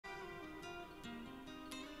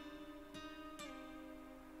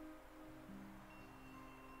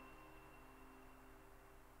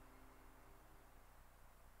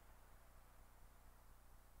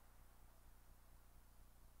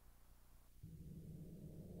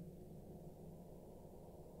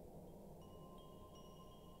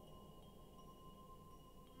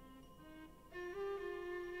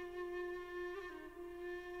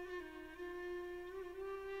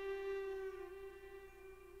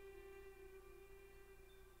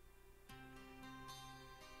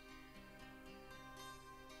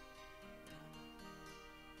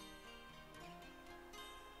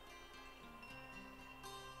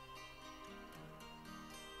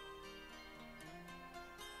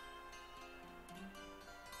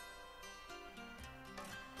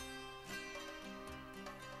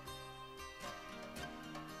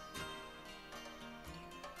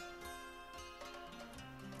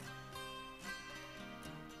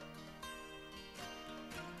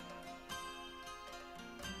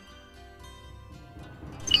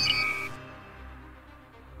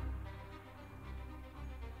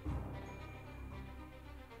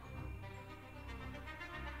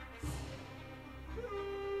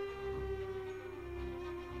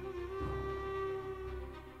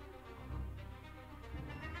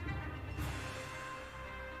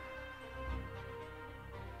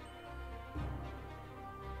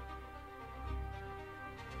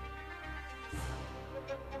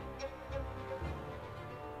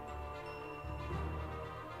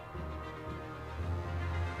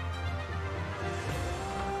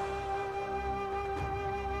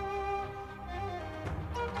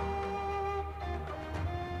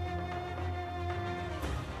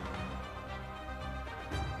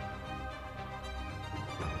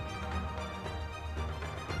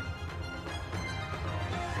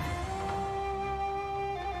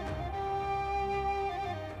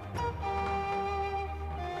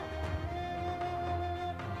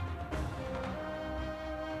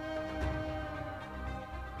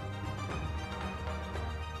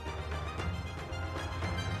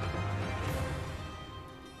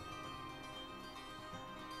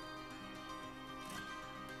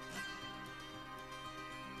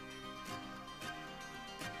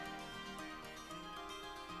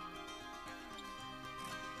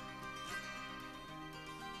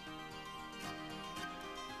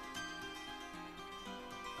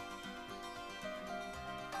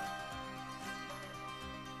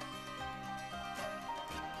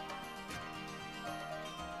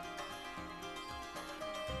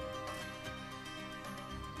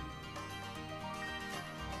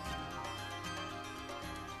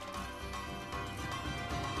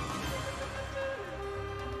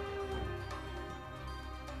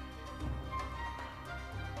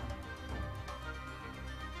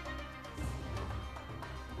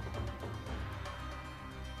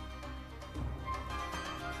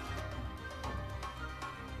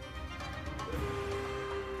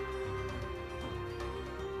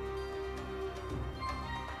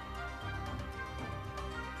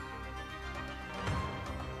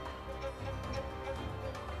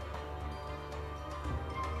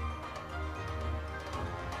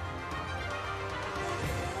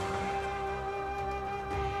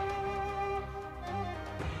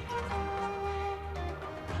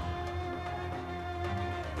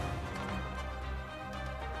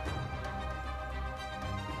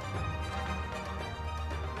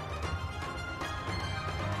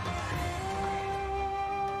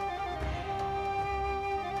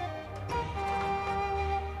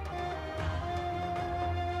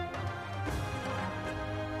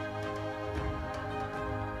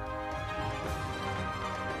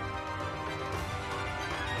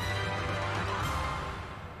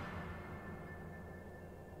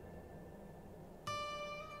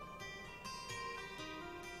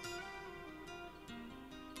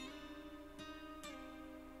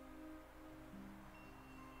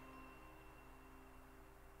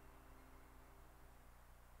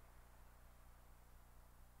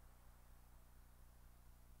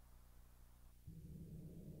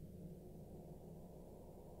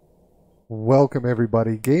Welcome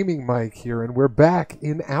everybody, Gaming Mike here, and we're back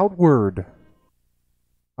in Outward.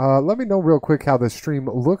 Let me know real quick how the stream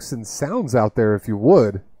looks and sounds out there if you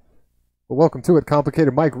would. But welcome to it,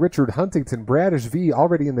 Complicated Mike, Richard Huntington, Bradish V,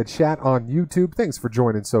 already in the chat on YouTube. Thanks for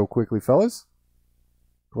joining so quickly, fellas.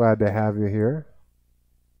 Glad to have you here.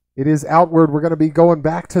 It is Outward. We're going to be going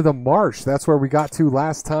back to the Marsh. That's where we got to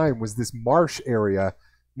last time, was this Marsh area.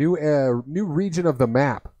 New region of the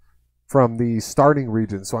map from the starting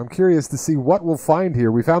region. So I'm curious to see what we'll find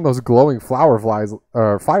here. We found those glowing fireflies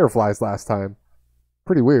last time.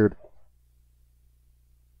 Pretty weird.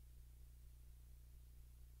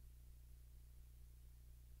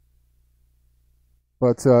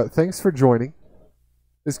 But thanks for joining.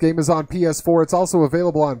 This game is on PS4. It's also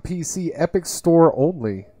available on PC, Epic Store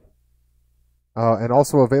only. And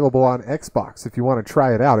also available on Xbox if you want to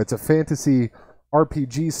try it out. It's a fantasy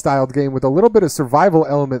RPG styled game with a little bit of survival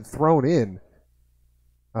element thrown in.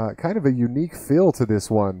 Kind of a unique feel to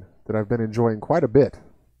this one that I've been enjoying quite a bit.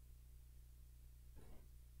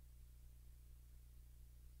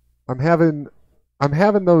 I'm having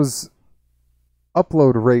those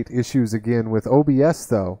upload rate issues again with OBS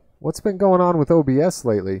though. What's been going on with OBS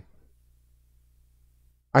lately?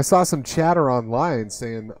 I saw some chatter online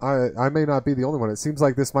saying I may not be the only one. It seems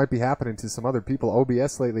like this might be happening to some other people.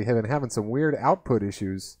 OBS lately have been having some weird output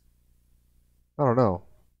issues. I don't know.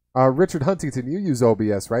 Richard Huntington, you use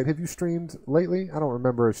OBS, right? Have you streamed lately? I don't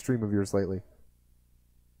remember a stream of yours lately.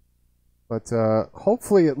 But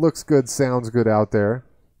hopefully it looks good, sounds good out there.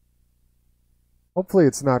 Hopefully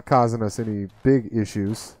it's not causing us any big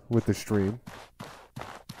issues with the stream.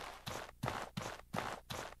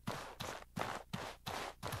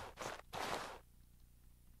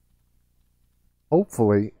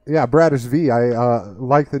 Hopefully. Yeah, Bradish V, I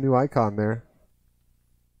like the new icon there.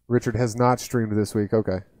 Richard has not streamed this week.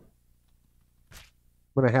 Okay. I'm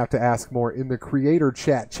going to have to ask more in the creator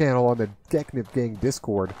chat channel on the Geknip Gang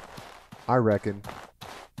Discord, I reckon.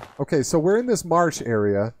 Okay, so we're in this marsh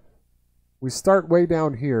area. We start way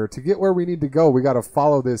down here. To get where we need to go, we got to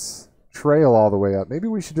follow this trail all the way up. Maybe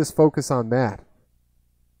we should just focus on that.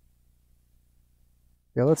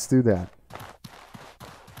 Yeah, let's do that.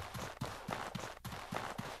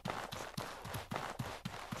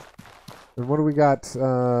 And what do we got?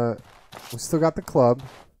 We still got the club.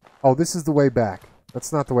 Oh, this is the way back.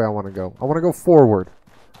 That's not the way I want to go. I want to go forward.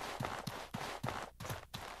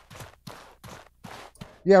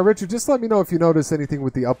 Yeah, Richard, just let me know if you notice anything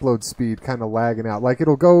with the upload speed kind of lagging out. Like,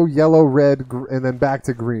 it'll go yellow, red, and then back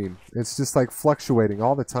to green. It's just, like, fluctuating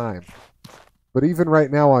all the time. But even right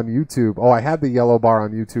now on YouTube... Oh, I had the yellow bar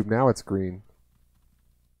on YouTube. Now it's green.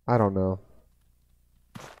 I don't know.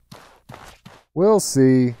 We'll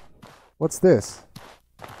see. What's this?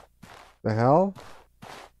 The hell?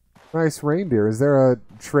 Nice reindeer. Is there a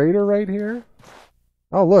trader right here?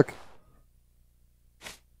 Oh, look.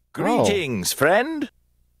 Greetings, friend.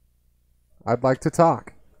 I'd like to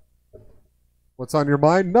talk. What's on your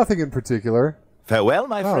mind? Nothing in particular. Farewell,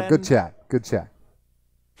 my friend. Oh, good chat. Good chat.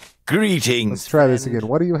 Greetings, Let's try this again.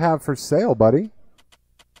 What do you have for sale, buddy?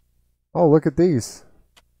 Oh, look at these.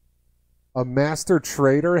 A master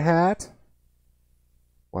trader hat?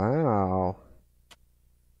 Wow.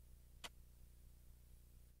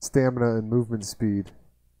 Stamina and movement speed.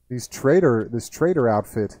 This trader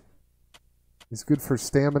outfit is good for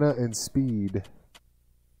stamina and speed.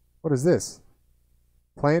 What is this?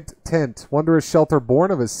 Plant tent. Wondrous shelter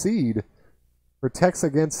born of a seed. Protects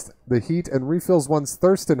against the heat and refills one's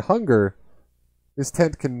thirst and hunger. This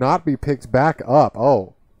tent cannot be picked back up.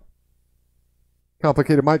 Oh.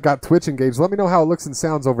 Complicated Mike got Twitch engaged. Let me know how it looks and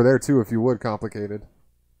sounds over there too if you would, Complicated.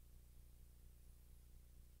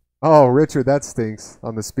 Oh, Richard, that stinks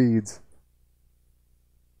on the speeds.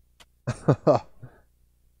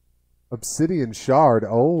 Obsidian shard.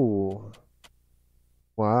 Oh.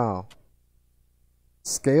 Wow.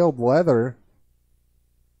 Scaled leather.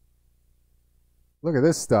 Look at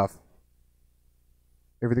this stuff.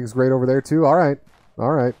 Everything's great over there too? Alright.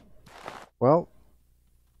 Alright. Well,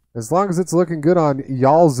 as long as it's looking good on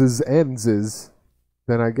y'all's ends,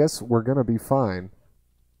 then I guess we're going to be fine.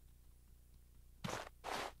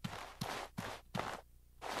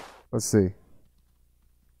 Let's see.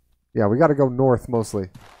 Yeah, we got to go north mostly.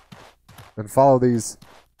 And follow these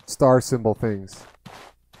star symbol things.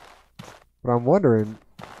 But I'm wondering,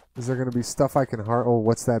 is there going to be stuff I can Oh,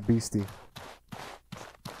 what's that beastie?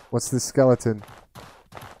 What's this skeleton?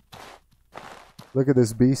 Look at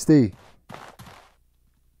this beastie.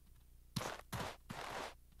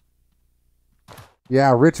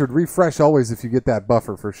 Yeah, Richard, refresh always if you get that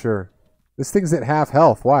buffer for sure. This thing's at half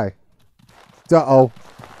health. Why? Duh-oh.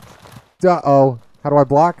 Duh-oh. How do I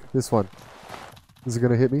block? This one. Is it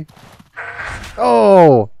going to hit me?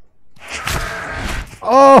 Oh!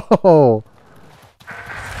 Oh!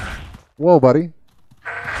 Whoa, buddy.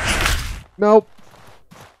 Nope.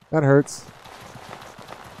 That hurts.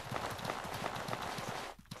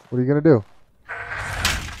 What are you going to do?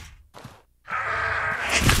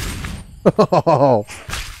 Oh!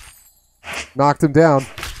 Knocked him down.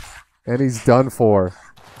 And he's done for.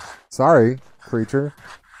 Sorry, creature.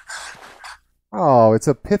 Oh, it's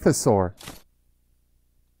a pithosaur.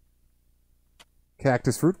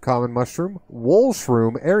 Cactus fruit, common mushroom, wool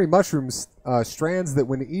shroom, airy mushrooms, strands that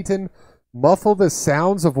when eaten muffle the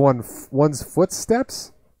sounds of one's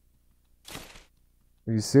footsteps?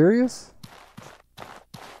 Are you serious?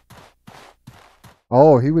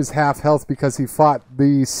 Oh, he was half health because he fought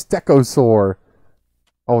the stegosaur.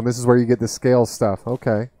 Oh, and this is where you get the scale stuff.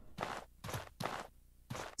 Okay.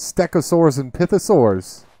 Stegosaurs and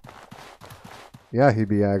pithosaurs. Yeah, he'd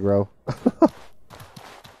be aggro.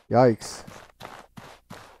 Yikes.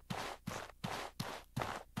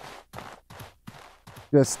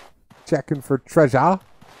 Just checking for treasure.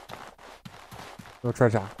 No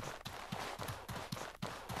treasure.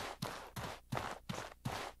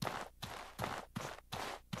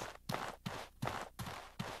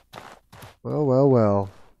 Well, well, well.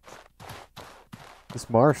 This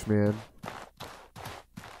Marsh, man.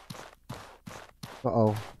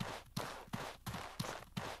 Uh-oh.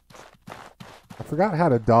 I forgot how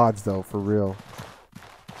to dodge, though, for real.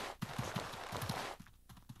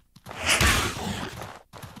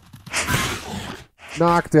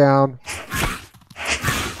 Knockdown.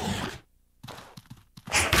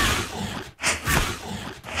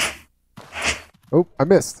 Oh, I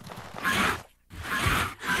missed.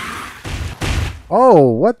 Oh,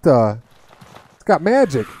 what the? It's got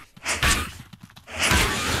magic.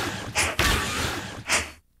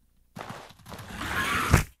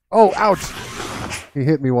 Oh, ouch. He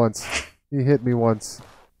hit me once. He hit me once.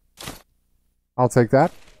 I'll take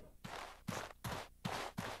that.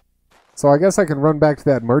 So I guess I can run back to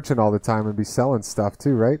that merchant all the time and be selling stuff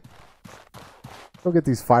too, right? Go get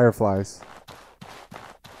these fireflies.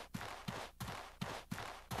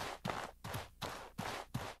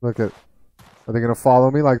 Look at... Are they going to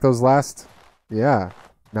follow me like those last? Yeah.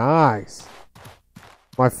 Nice.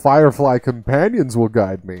 My firefly companions will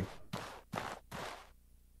guide me.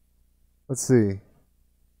 Let's see.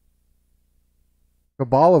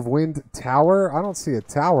 Cabal of Wind Tower? I don't see a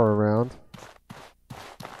tower around.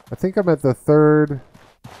 I think I'm at the third...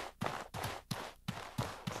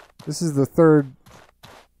 This is the third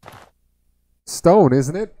stone,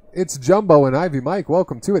 isn't it? It's Jumbo and Ivy Mike.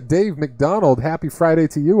 Welcome to it. Dave McDonald, happy Friday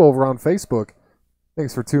to you over on Facebook.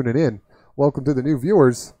 Thanks for tuning in. Welcome to the new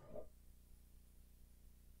viewers.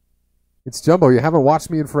 It's Jumbo. You haven't watched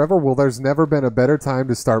me in forever? Well, there's never been a better time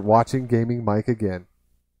to start watching Gaming Mike again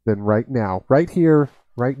than right now. Right here,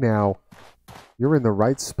 right now. You're in the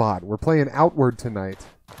right spot. We're playing Outward tonight.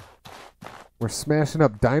 We're smashing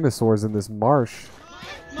up dinosaurs in this marsh.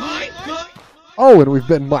 Oh, and we've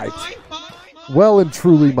been mic'd. Well and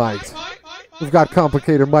truly mic'd. We've got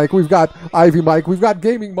Complicated Mike. We've got Ivy Mike. We've got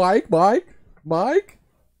Gaming Mike. Mike.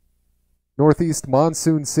 Northeast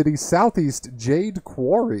Monsoon City. Southeast Jade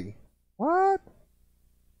Quarry. What?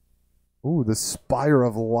 Ooh, the Spire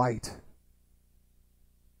of Light.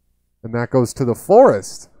 And that goes to the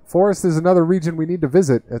forest. Forest is another region we need to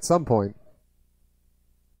visit at some point.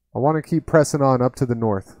 I want to keep pressing on up to the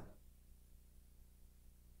north.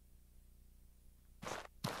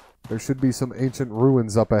 There should be some ancient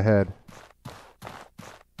ruins up ahead.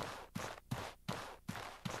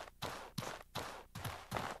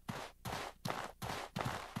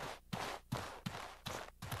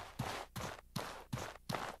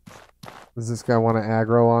 Does this guy want to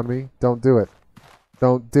aggro on me? Don't do it.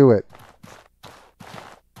 Don't do it.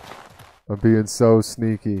 I'm being so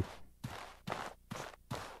sneaky.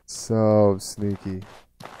 So sneaky.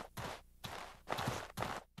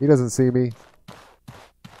 He doesn't see me.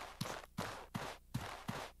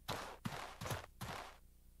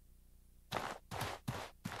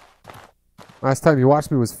 Last time you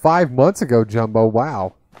watched me was 5 months ago, Jumbo.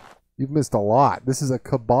 Wow. You've missed a lot. This is a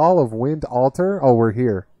Cabal of Wind altar. Oh, we're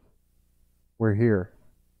here. We're here.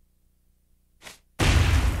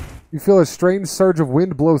 You feel a strange surge of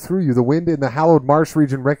wind blow through you. The wind in the hallowed marsh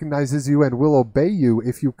region recognizes you and will obey you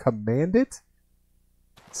if you command it.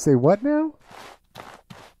 Say what now?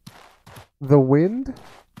 The wind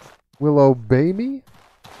will obey me?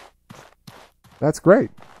 That's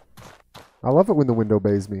great. I love it when the wind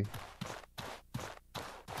obeys me.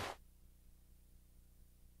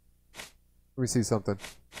 Let me see something.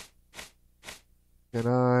 Can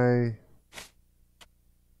I...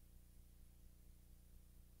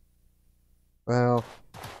 Well,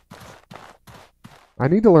 I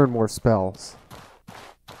need to learn more spells.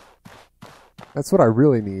 That's what I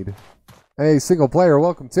really need. Hey, single player,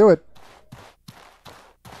 welcome to it.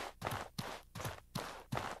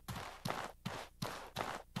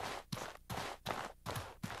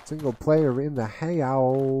 Single player in the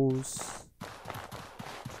house.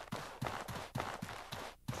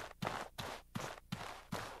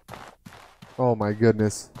 Oh my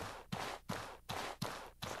goodness.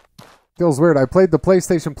 Feels weird. I played the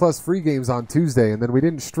PlayStation Plus free games on Tuesday, and then we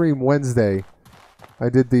didn't stream Wednesday. I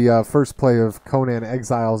did the first play of Conan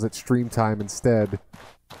Exiles at stream time instead.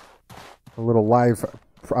 A little live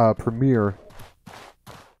premiere.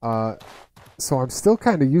 So I'm still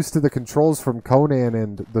kind of used to the controls from Conan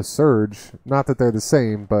and The Surge. Not that they're the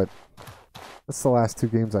same, but that's the last two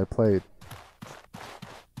games I played.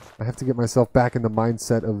 I have to get myself back in the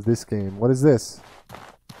mindset of this game. What is this?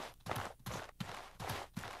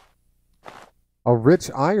 A rich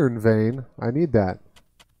iron vein. I need that.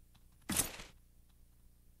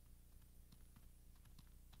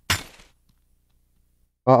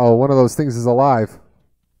 Uh-oh, one of those things is alive.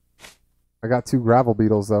 I got 2 gravel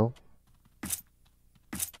beetles, though.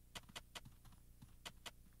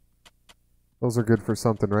 Those are good for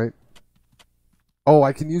something, right? Oh,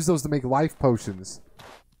 I can use those to make life potions.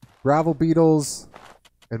 Gravel beetles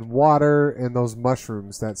and water and those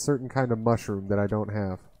mushrooms. That certain kind of mushroom that I don't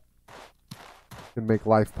have. Can make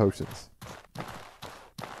life potions.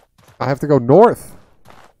 I have to go north.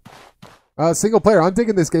 Single player. I'm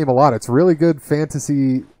digging this game a lot. It's really good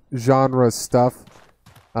fantasy genre stuff.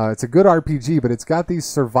 It's a good RPG, but it's got these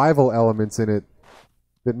survival elements in it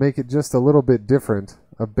that make it just a little bit different.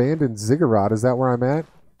 Abandoned ziggurat. Is that where I'm at?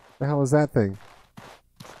 The hell is that thing?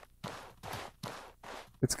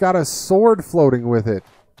 It's got a sword floating with it.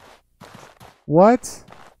 What?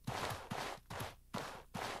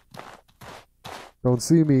 Don't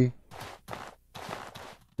see me.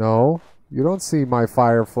 No, you don't see my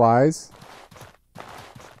fireflies.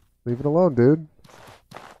 Leave it alone, dude.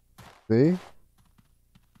 See?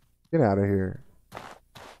 Get out of here.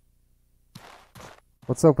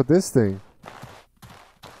 What's up with this thing?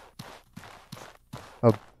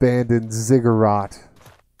 Abandoned ziggurat.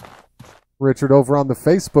 Richard over on the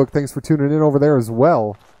Facebook. Thanks for tuning in over there as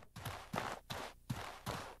well.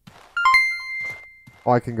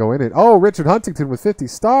 Oh, I can go in it. Oh, Richard Huntington with 50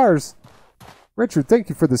 stars. Richard, thank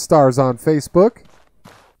you for the stars on Facebook.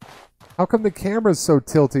 How come the camera's so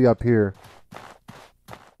tilty up here?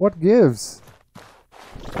 What gives?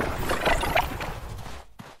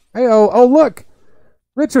 Hey, oh, look.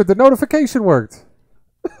 Richard, the notification worked.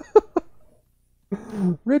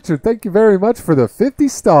 Richard, thank you very much for the 50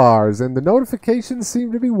 stars. And the notifications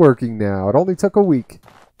seem to be working now. It only took a week.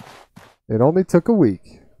 It only took a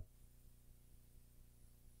week.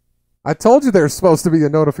 I told you there's supposed to be a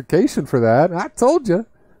notification for that. I told you.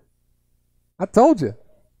 I told you.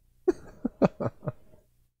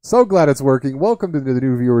 So glad it's working. Welcome to the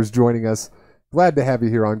new viewers joining us. Glad to have you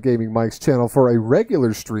here on Gaming Mike's channel for a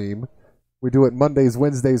regular stream. We do it Mondays,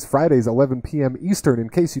 Wednesdays, Fridays, 11 p.m. Eastern, in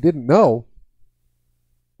case you didn't know.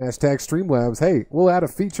 Hashtag Streamlabs. Hey, we'll add a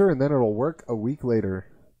feature and then it'll work a week later.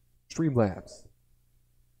 Streamlabs.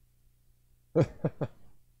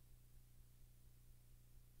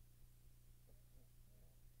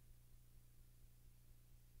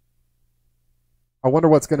 I wonder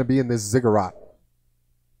what's going to be in this ziggurat.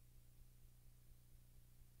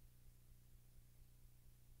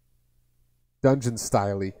 Dungeon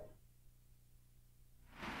style-y.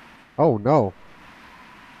 Oh no.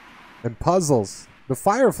 And puzzles. The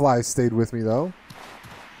fireflies stayed with me though.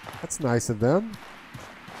 That's nice of them.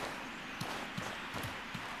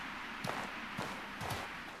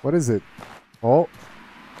 What is it? Oh.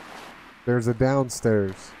 There's a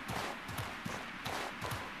downstairs.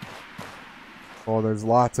 Oh, there's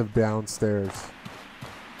lots of downstairs.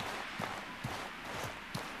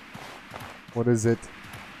 What is it?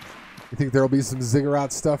 You think there'll be some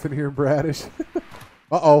ziggurat stuff in here, Bradish?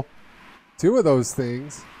 Uh-oh. 2 of those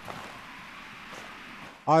things.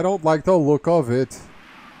 I don't like the look of it.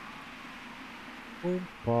 Oompa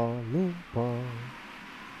loompa.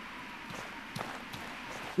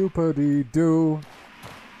 Doopity-doo.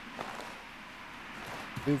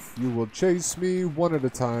 If you will chase me one at a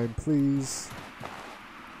time, please.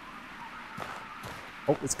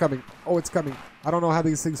 Oh, it's coming. Oh, it's coming. I don't know how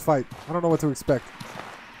these things fight. I don't know what to expect.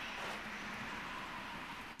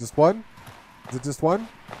 Just one? Is it just one?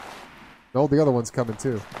 No, the other one's coming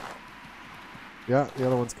too. Yeah, the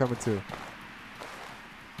other one's coming too.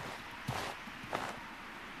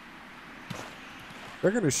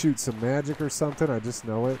 They're going to shoot some magic or something. I just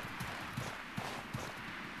know it.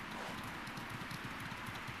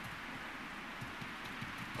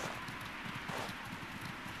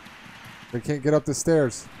 They can't get up the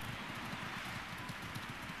stairs.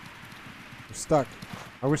 They're stuck.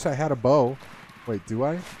 I wish I had a bow. Wait, do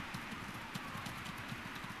I?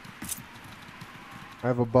 I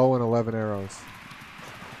have a bow and 11 arrows.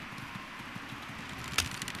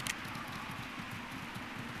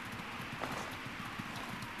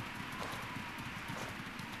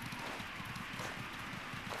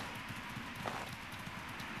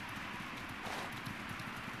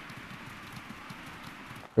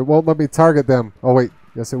 It won't let me target them. Oh, wait.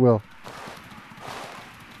 Yes, it will.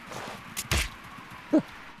 Did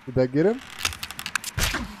that get him?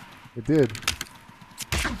 It did.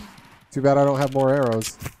 Too bad I don't have more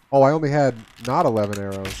arrows. Oh, I only had not 11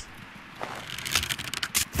 arrows.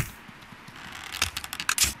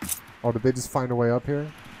 Oh, did they just find a way up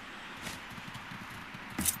here?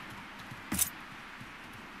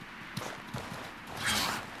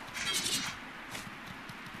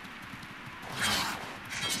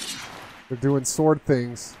 They're doing sword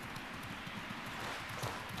things.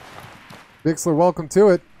 Bixler, welcome to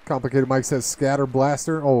it. Complicated Mike says scatter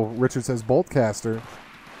blaster. Oh, Richard says bolt caster.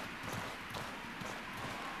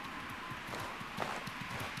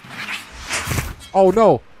 Oh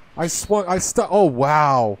no! I swung. Oh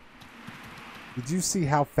wow! Did you see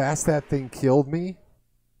how fast that thing killed me?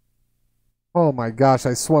 Oh my gosh!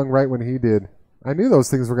 I swung right when he did. I knew those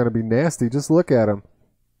things were going to be nasty. Just look at them.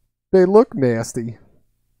 They look nasty.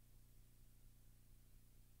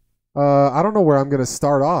 I don't know where I'm going to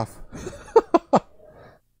start off.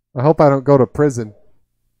 I hope I don't go to prison.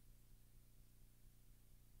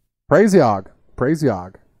 Praise Yog. Praise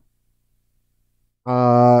Yog.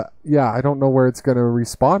 Yeah, I don't know where it's going to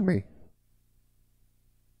respawn me.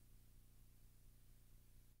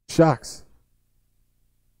 Shucks.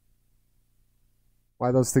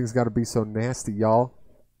 Why those things got to be so nasty, y'all?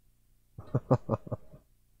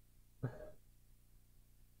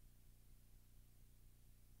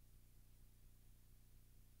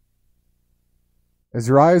 As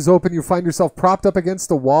your eyes open, you find yourself propped up against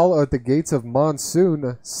the wall at the gates of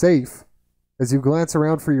Monsoon, safe. As you glance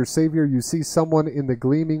around for your savior, you see someone in the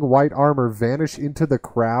gleaming white armor vanish into the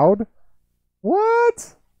crowd.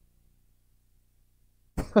 What?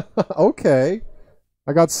 Okay.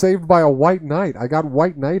 I got saved by a white knight. I got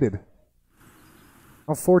white knighted.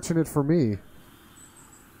 How fortunate for me.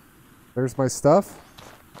 There's my stuff.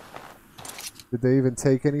 Did they even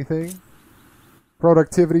take anything?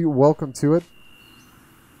 Productivity, welcome to it.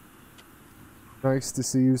 Nice to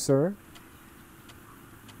see you, sir.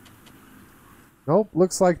 Nope,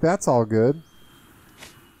 looks like that's all good.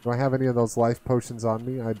 Do I have any of those life potions on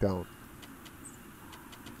me? I don't.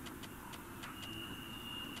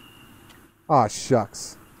 Ah,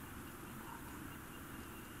 shucks.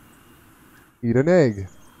 Eat an egg.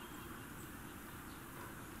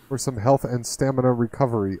 For some health and stamina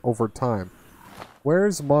recovery over time.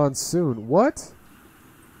 Where's Monsoon? What?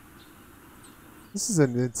 This is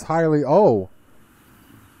an entirely... Oh!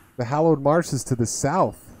 The Hallowed Marsh is to the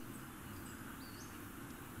south.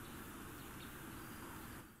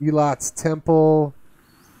 Elot's Temple.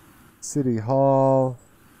 City Hall.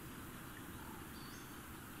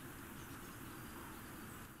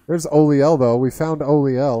 There's Oliel, though. We found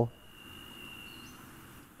Oliel.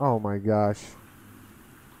 Oh my gosh.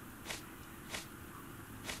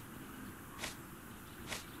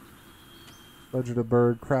 Legend of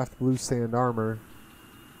Bird. Craft blue sand armor.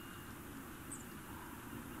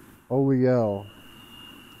 Oliel.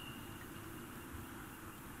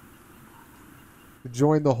 To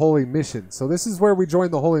join the Holy Mission. So this is where we join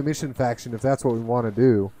the Holy Mission faction if that's what we want to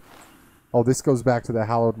do. Oh, this goes back to the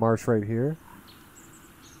Hallowed Marsh right here.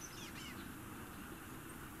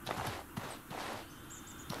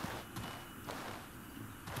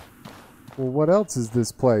 Well, what else is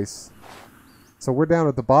this place? So we're down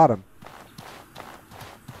at the bottom.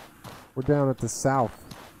 We're down at the south.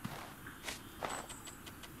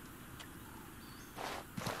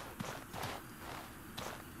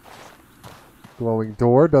 Glowing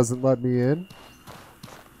door doesn't let me in.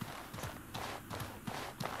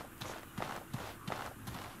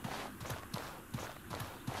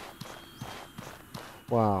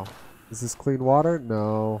 Wow. Is this clean water?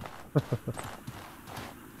 No.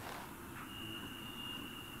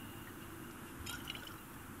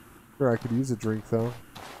 Sure, I could use a drink though.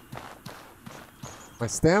 My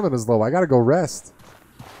stamina's low. I gotta go rest.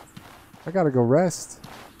 I gotta go rest.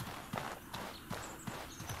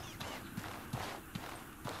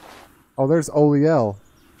 Oh, there's Oliel.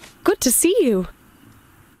 Good to see you.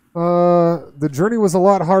 The journey was a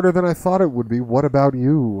lot harder than I thought it would be. What about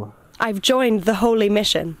you? I've joined the Holy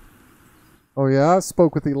Mission. Oh yeah?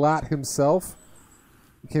 Spoke with Elot himself.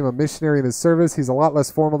 Became a missionary in his service. He's a lot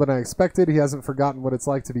less formal than I expected. He hasn't forgotten what it's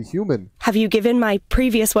like to be human. Have you given my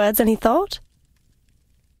previous words any thought?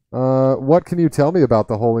 What can you tell me about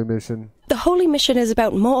the Holy Mission? The Holy Mission is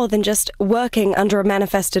about more than just working under a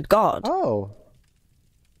manifested god. Oh.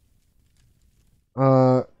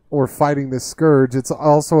 Or fighting this scourge. It's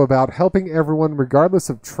also about helping everyone regardless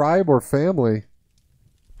of tribe or family.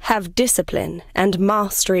 Have discipline and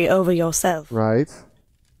mastery over yourself. Right.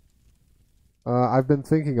 I've been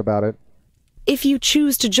thinking about it. If you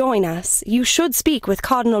choose to join us, you should speak with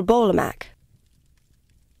Cardinal Bolamac.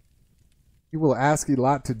 You will ask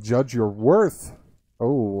Elat to judge your worth.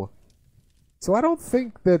 Oh. So I don't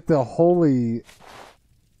think that the holy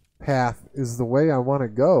path is the way I want to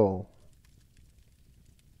go.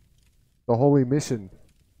 The holy mission.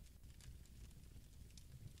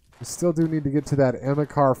 We still do need to get to that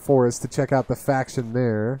Emikar forest to check out the faction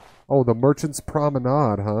there. Oh, the Merchant's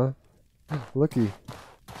Promenade, huh? Looky.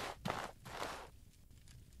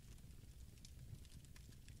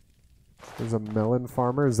 There's a melon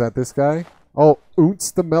farmer. Is that this guy? Oh,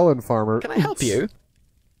 Oots the melon farmer. Can I help you?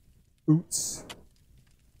 Oots.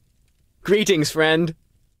 Greetings, friend.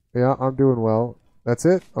 Yeah, I'm doing well. That's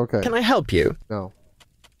it? Okay. Can I help you? No.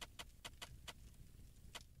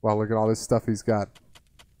 Wow, look at all this stuff he's got.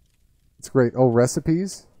 It's great. Oh,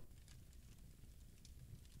 recipes?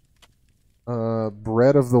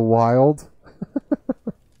 Bread of the wild.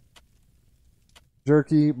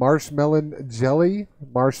 Jerky, marshmallow jelly,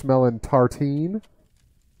 marshmallow tartine.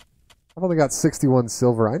 I've only got 61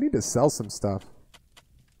 silver. I need to sell some stuff.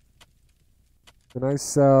 Can I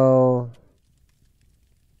sell...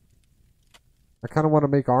 I kind of want to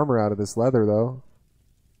make armor out of this leather, though.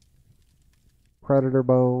 Predator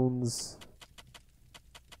bones.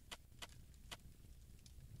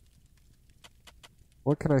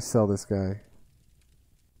 What can I sell this guy?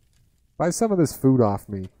 Buy some of this food off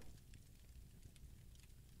me.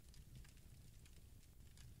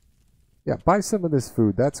 Yeah, buy some of this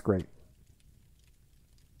food. That's great.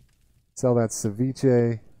 Sell that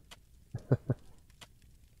ceviche.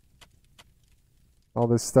 All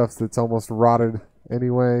this stuff that's almost rotted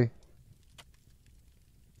anyway.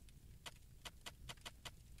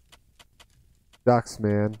 Ducks,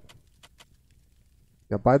 man.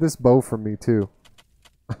 Yeah, buy this bow from me, too.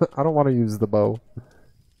 I don't want to use the bow.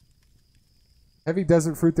 Heavy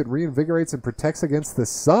desert fruit that reinvigorates and protects against the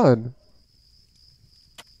sun.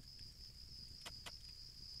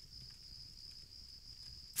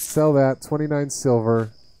 Sell that. 29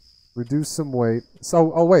 silver. Reduce some weight.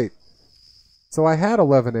 So, oh wait. So I had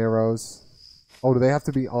 11 arrows. Oh, do they have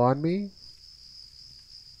to be on me?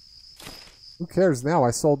 Who cares now?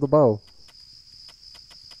 I sold the bow.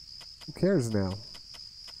 Who cares now?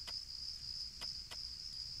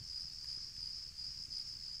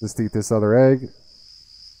 Just eat this other egg.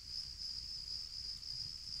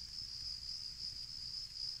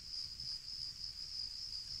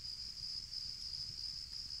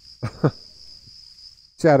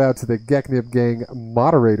 Shout out to the Geknib Gang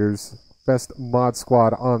moderators. Best mod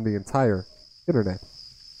squad on the entire internet.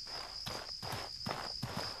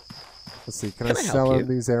 Let's see. Can I sell him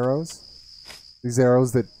these arrows? These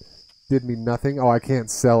arrows that did me nothing? Oh, I can't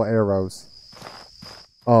sell arrows.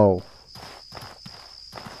 Oh.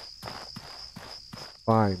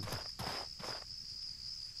 Fine.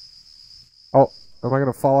 Oh, am I going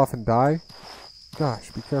to fall off and die?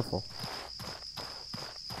 Gosh, be careful.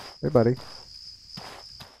 Hey, buddy.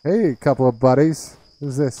 Hey, couple of buddies.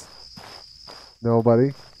 Who's this?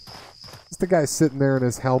 Nobody. Just the guy sitting there in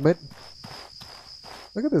his helmet.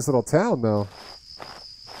 Look at this little town, though.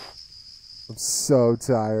 I'm so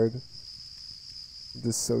tired. I'm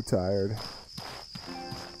just so tired.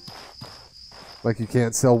 Like you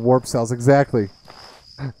can't sell warp cells. Exactly.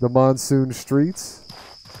 The monsoon streets.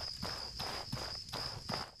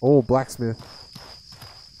 Oh, blacksmith.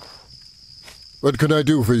 What can I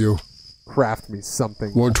do for you? Craft me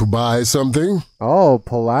something. Want to buy something? Oh,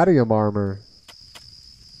 palladium armor.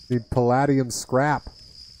 Need palladium scrap.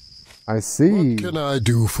 I see. What can I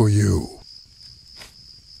do for you?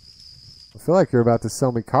 I feel like you're about to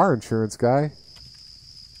sell me car insurance, guy.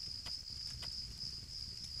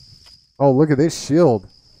 Oh, look at this shield.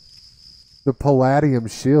 The palladium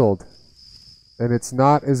shield. And it's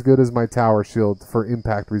not as good as my tower shield for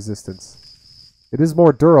impact resistance. It is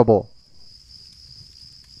more durable.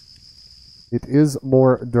 It is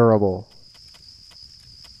more durable.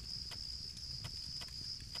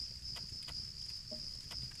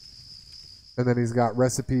 And then he's got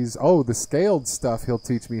recipes. Oh, the scaled stuff he'll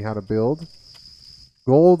teach me how to build.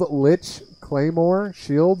 Gold Lich, Claymore,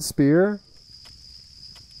 Shield, Spear.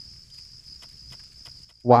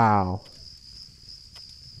 Wow.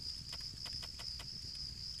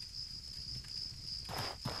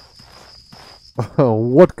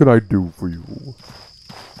 What can I do for you?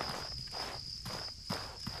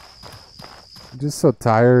 I'm just so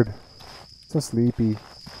tired. So sleepy.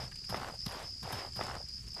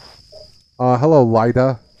 Hello,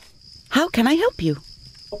 Lyda. How can I help you?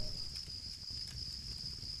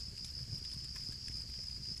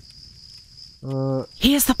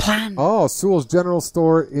 Here's the plan. Oh, Sewell's General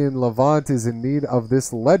Store in Levant is in need of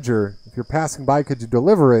this ledger. If you're passing by, could you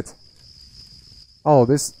deliver it? Oh,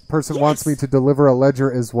 this person wants me to deliver a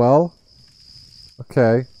ledger as well?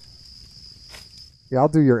 Okay. Yeah, I'll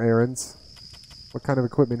do your errands. What kind of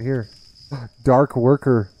equipment here? Dark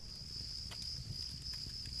worker.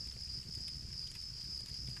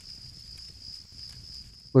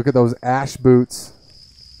 Look at those ash boots.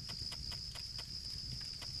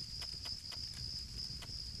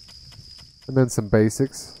 And then some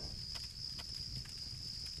basics.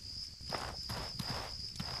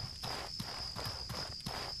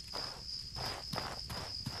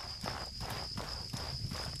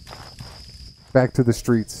 Back to the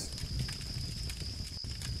streets.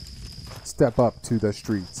 Step up to the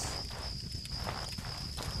streets.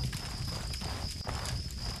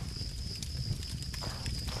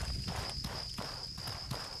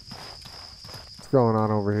 What's going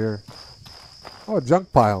on over here? Oh, a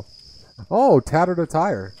junk pile. Oh, tattered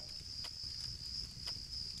attire.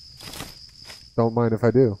 Don't mind if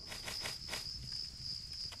I do.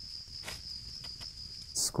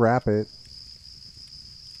 Scrap it.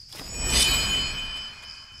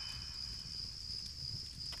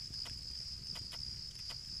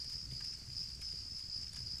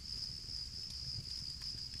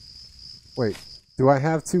 Wait, do I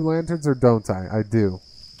have 2 lanterns or don't I? I do.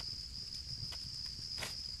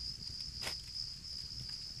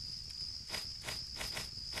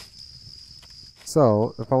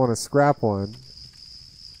 So, if I want to scrap one,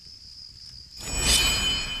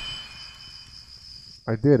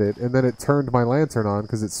 I did it, and then it turned my lantern on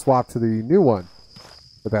because it swapped to the new one.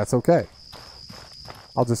 But that's okay.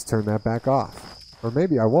 I'll just turn that back off. Or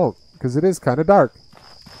maybe I won't, because it is kind of dark.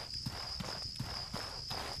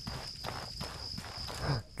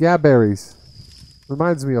 Gabberries.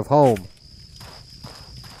 Reminds me of home.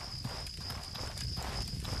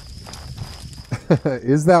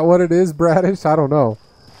 Is that what it is, Bradish? I don't know.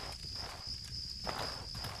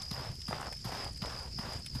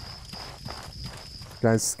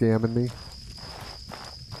 Guy's scamming me.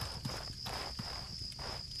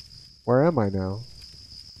 Where am I now?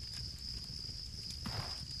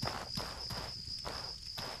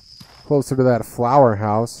 Closer to that flower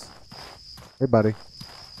house. Hey, buddy.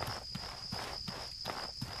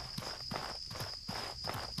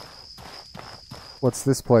 What's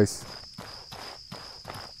this place?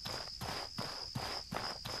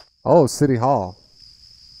 Oh, City Hall.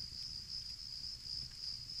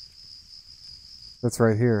 That's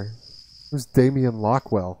right here. Who's Damien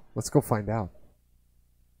Lockwell? Let's go find out.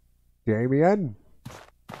 Damien?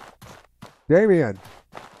 Damien!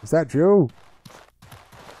 Is that you?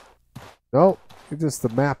 Nope. You're just the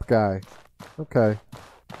map guy. Okay.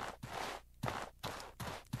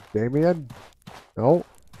 Damien? No.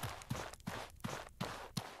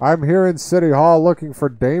 I'm here in City Hall looking for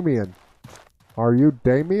Damien. Are you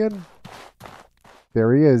Damien?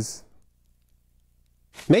 There he is.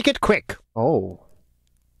 Make it quick. Oh.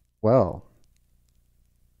 Well.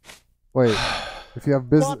 Wait. If you have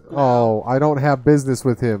business... Oh, I don't have business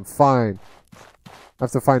with him. Fine. I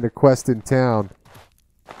have to find a quest in town.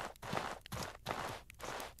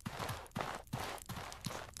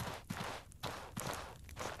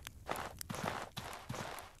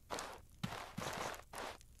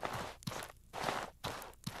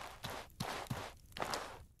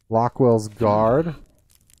 Lockwell's guard.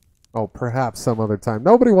 Oh, perhaps some other time.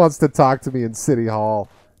 Nobody wants to talk to me in City Hall.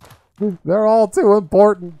 They're all too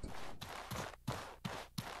important.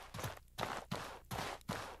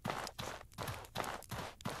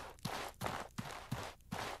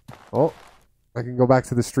 Oh, I can go back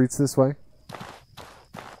to the streets this way.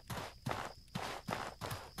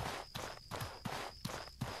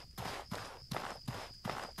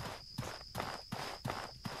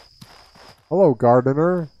 Hello,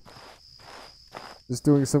 gardener. Just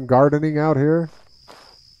doing some gardening out here.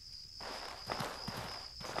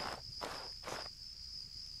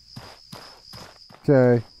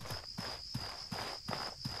 Okay.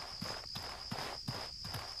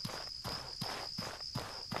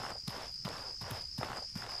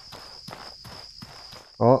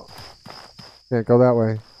 Oh. Can't go that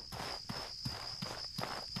way.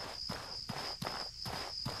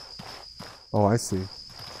 Oh, I see.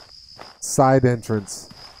 Side entrance.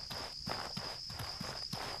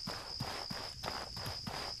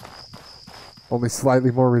 Only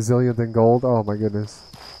slightly more resilient than gold. Oh my goodness.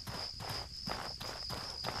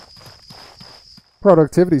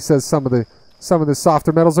 Productivity says some of the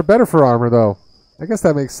softer metals are better for armor, though. I guess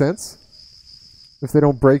that makes sense. If they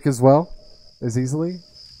don't break as well, as easily.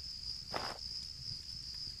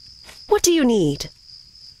 What do you need?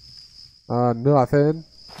 Nothing.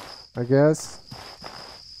 I guess.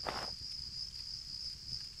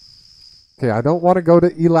 Okay, I don't want to go to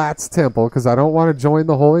Elat's temple because I don't want to join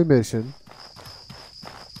the holy mission.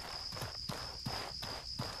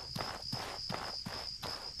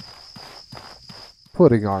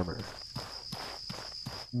 Pudding armor.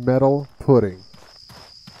 Metal Pudding.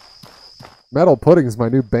 Metal Pudding is my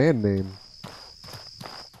new band name.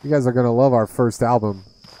 You guys are going to love our first album.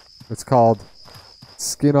 It's called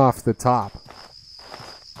Skin Off the Top.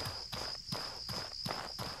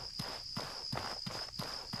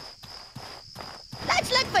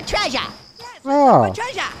 Let's look for treasure. Yes, Oh. look for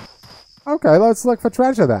treasure. Okay, let's look for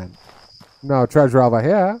treasure then. No treasure over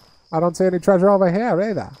here. I don't see any treasure over here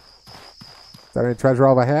either. Is there any treasure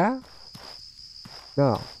over here?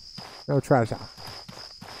 No. No treasure.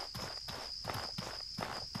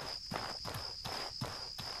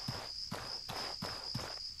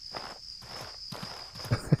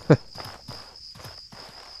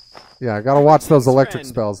 Yeah, I gotta watch those electric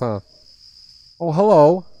spells, huh? Oh,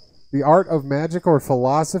 hello. The art of magic or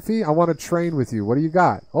philosophy? I want to train with you. What do you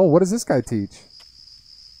got? Oh, what does this guy teach?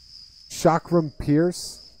 Chakram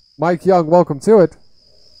Pierce? Mike Young, welcome to it.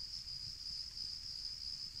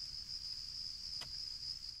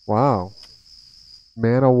 Wow.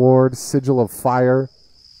 Mana Ward, Sigil of Fire.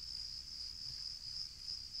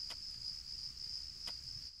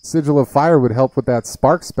 Sigil of Fire would help with that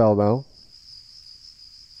spark spell, though.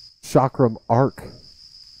 Chakram Arc.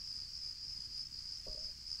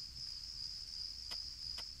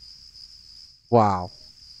 Wow.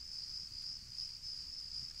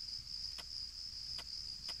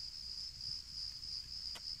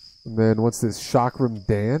 And then what's this? Chakram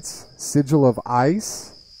Dance? Sigil of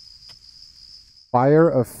Ice? Fire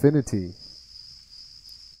Affinity.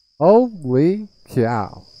 Holy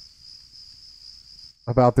cow.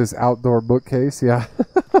 About this outdoor bookcase, yeah.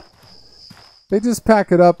 They just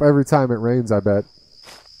pack it up every time it rains, I bet.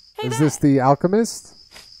 Hey Is there. this the alchemist?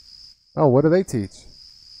 Oh, what do they teach?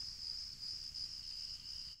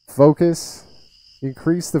 Focus.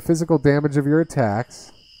 Increase the physical damage of your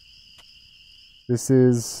attacks. This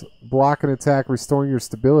is block an attack, restoring your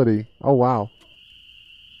stability. Oh, wow.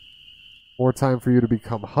 More time for you to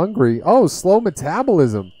become hungry. Oh, slow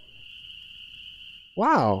metabolism.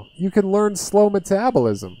 Wow, you can learn slow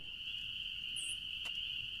metabolism.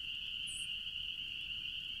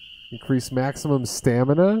 Increase maximum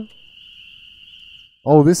stamina.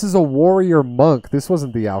 Oh, this is a warrior monk. This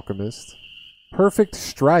wasn't the alchemist. Perfect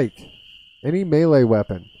strike. Any melee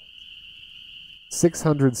weapon.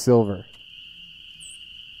 600 silver.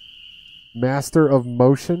 Master of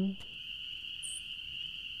motion.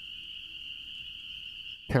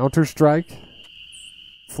 Counter-strike.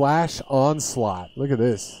 Flash onslaught. Look at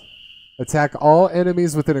this. Attack all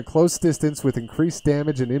enemies within a close distance with increased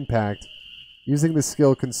damage and impact. Using the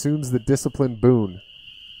skill consumes the discipline boon.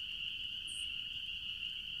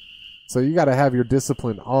 So you got to have your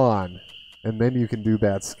discipline on, and then you can do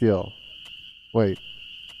that skill. Wait.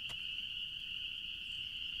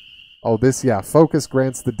 Oh, this, yeah. Focus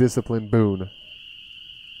grants the discipline boon.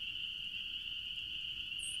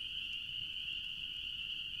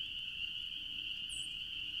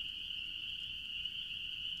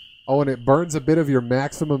 Oh, and it burns a bit of your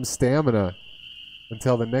maximum stamina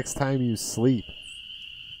until the next time you sleep.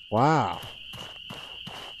 Wow.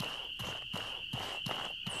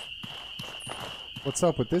 What's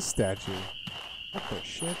up with this statue? What the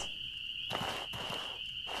shit?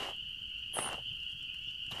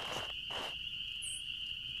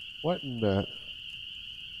 What in the...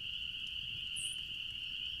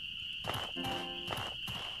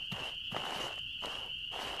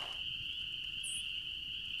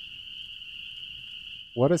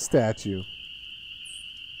 What a statue.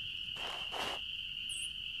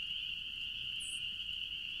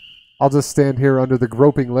 I'll just stand here under the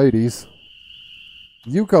groping ladies.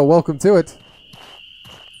 Yuko, welcome to it.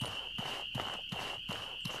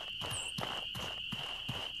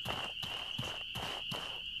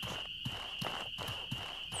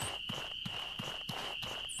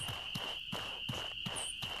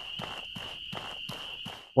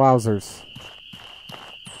 Wowzers.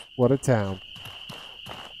 What a town.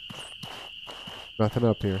 Nothing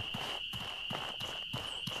up here.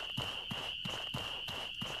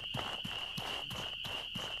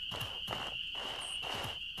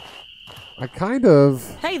 I kind of...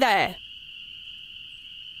 Hey there.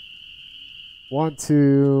 want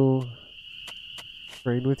to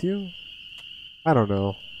train with you? I don't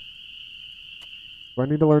know. Do I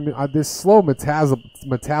need to learn? This slow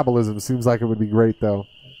metabolism seems like it would be great, though.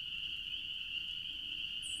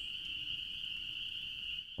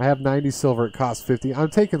 I have 90 silver. It costs 50. I'm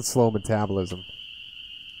taking slow metabolism.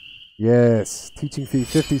 Yes. Teaching fee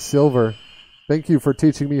 50 silver. Thank you for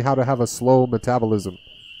teaching me how to have a slow metabolism.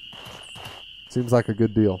 Seems like a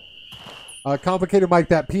good deal. Complicated Mike,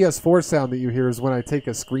 that PS4 sound that you hear is when I take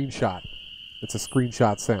a screenshot. It's a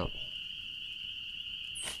screenshot sound.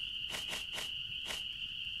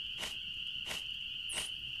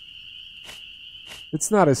 It's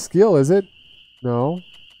not a skill, is it? No.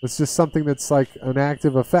 It's just something that's like an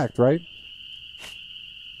active effect, right?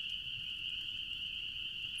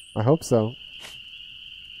 I hope so.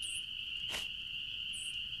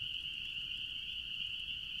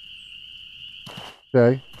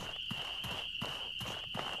 Okay.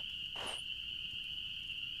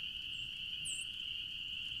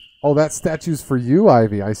 Oh, that statue's for you,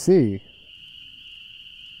 Ivy. I see.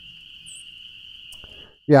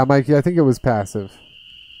 Yeah, Mikey, I think it was passive.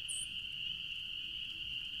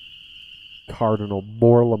 Cardinal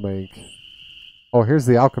Morlamank. Oh, here's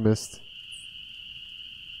the alchemist.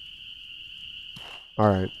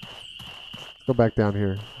 Alright. Let's go back down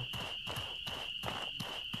here.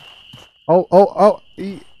 Oh.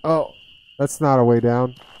 That's not a way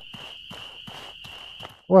down.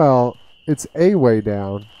 Well, it's a way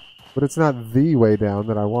down, but it's not the way down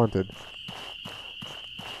that I wanted.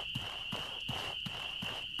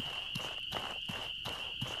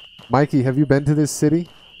 Mikey, have you been to this city?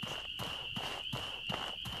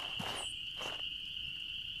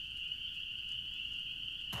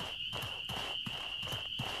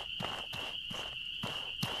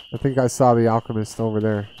 I think I saw the alchemist over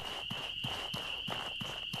there.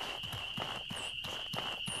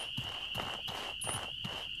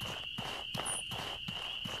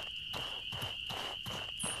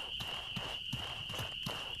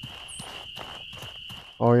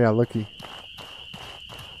 Oh yeah, looky.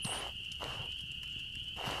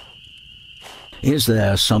 Is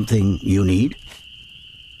there something you need?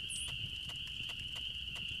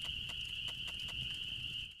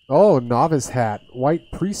 Oh, novice hat.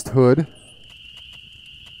 White priesthood.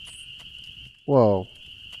 Whoa.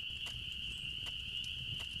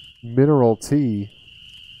 Mineral tea.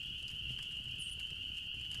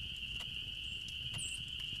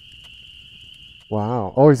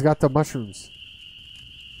 Wow. Oh, he's got the mushrooms.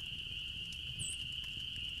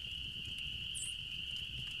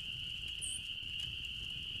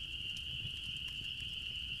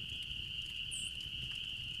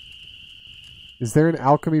 Is there an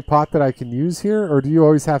alchemy pot that I can use here, or do you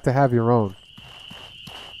always have to have your own?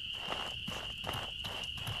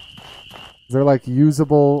 Is there like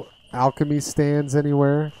usable alchemy stands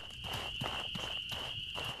anywhere?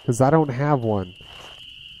 Because I don't have one.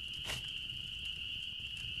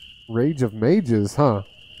 Rage of Mages, huh?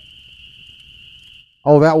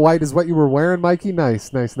 Oh, that white is what you were wearing, Mikey?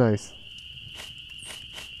 Nice, nice, nice.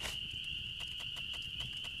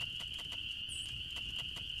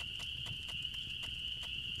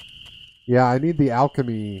 Yeah, I need the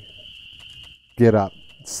alchemy set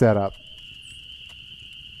up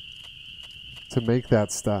to make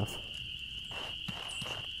that stuff.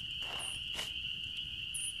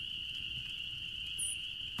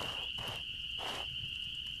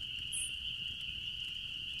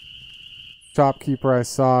 Shopkeeper I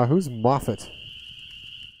saw. Who's Moffat?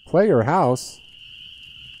 Player house?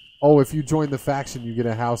 Oh, if you join the faction, you get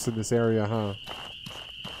a house in this area, huh?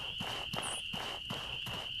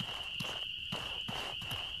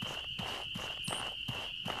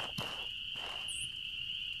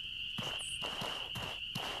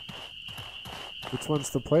 Which one's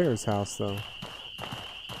the player's house, though?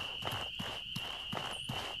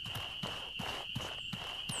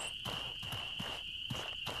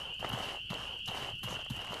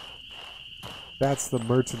 That's the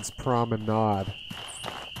Merchant's Promenade.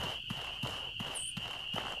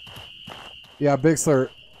 Yeah, Bixler,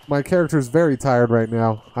 my character's very tired right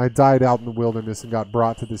now. I died out in the wilderness and got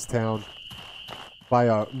brought to this town by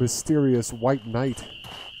a mysterious white knight.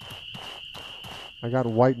 I got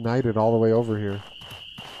white knighted all the way over here.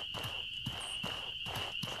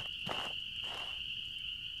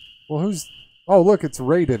 Well, who's... Oh, look, it's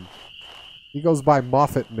Raiden. He goes by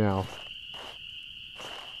Moffat now.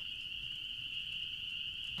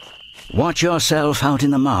 Watch yourself out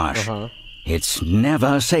in the marsh. It's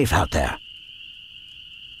never safe out there.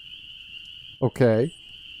 Okay.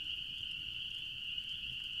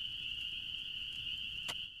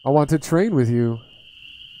 I want to train with you.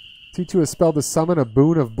 Teach you a spell to summon a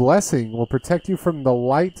boon of blessing. Will protect you from the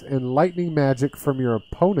light and lightning magic from your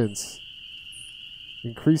opponents.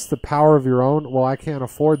 Increase the power of your own. Well, I can't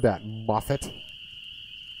afford that, Moffat.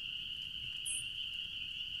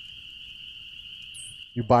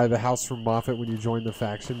 You buy the house from Moffat when you join the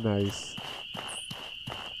faction. Nice.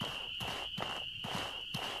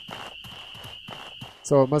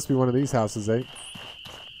 So it must be one of these houses, eh?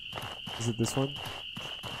 Is it this one?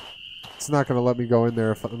 It's not going to let me go in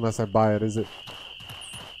there unless I buy it, is it?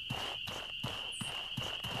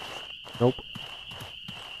 Nope.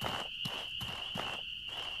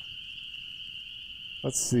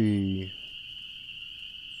 Let's see.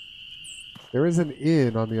 There is an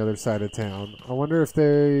inn on the other side of town. I wonder if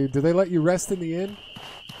do they let you rest in the inn?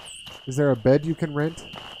 Is there a bed you can rent?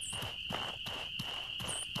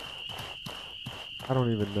 I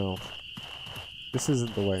don't even know. This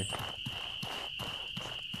isn't the way.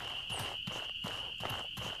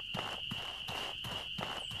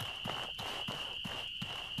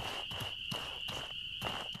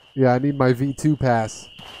 Yeah, I need my V2 pass.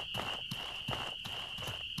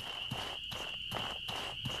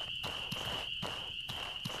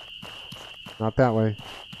 Not that way.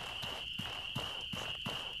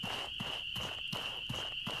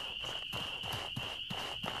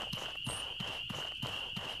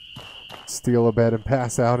 Steal a bed and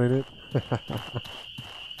pass out in it.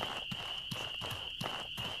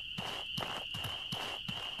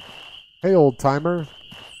 Hey, old timer.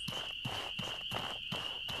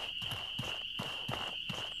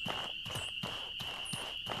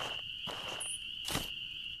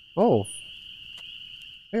 Oh.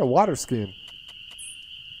 Hey, a water skin.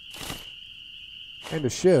 And a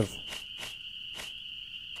shiv.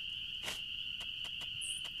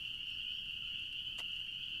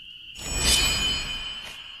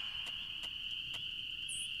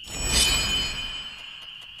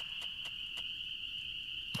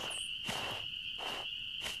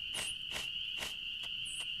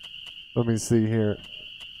 Let me see here.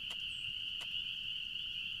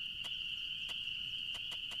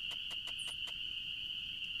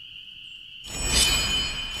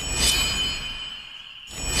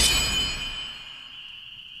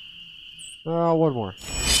 One more.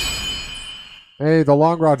 Hey, the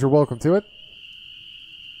Long Roger, welcome to it.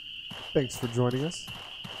 Thanks for joining us.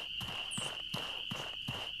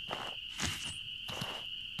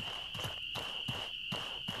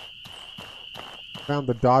 Found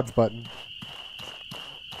the dodge button.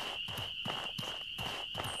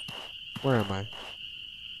 Where am I?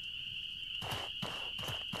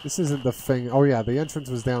 This isn't the thing. Oh yeah, the entrance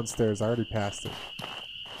was downstairs. I already passed it.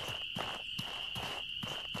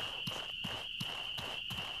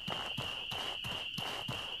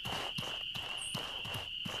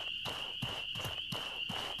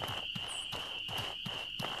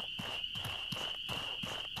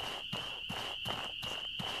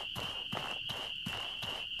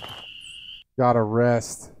 Gotta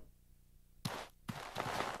rest.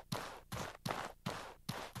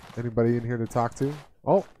 Anybody in here to talk to?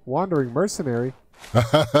 Oh, wandering mercenary.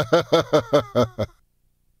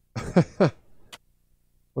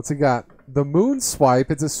 What's he got? The moon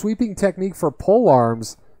swipe. It's a sweeping technique for pole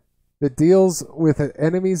arms that deals with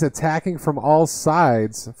enemies attacking from all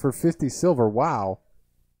sides for 50 silver. Wow.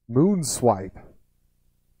 Moon swipe.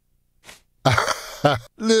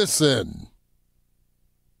 Listen.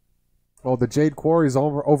 Oh, the Jade Quarry is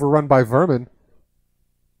overrun by vermin.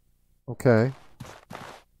 Okay.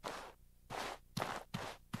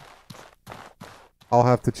 I'll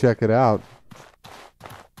have to check it out.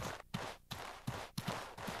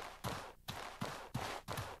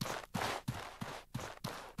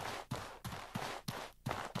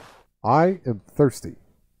 I am thirsty.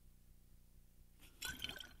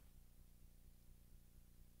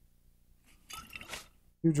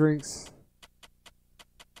 Few drinks.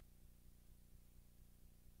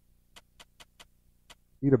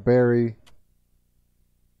 Eat a berry.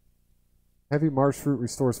 Heavy marsh fruit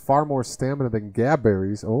restores far more stamina than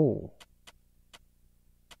gabberries. Oh.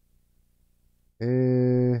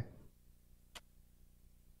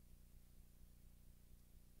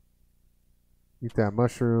 Eat that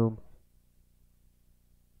mushroom.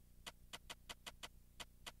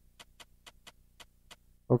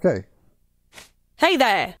 Okay. Hey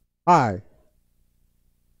there! Hi.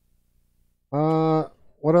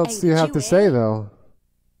 What else do you have to say, though?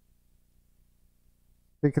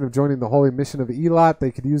 Thinking of joining the holy mission of Elot.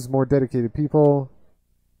 They could use more dedicated people.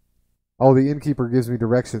 Oh, the innkeeper gives me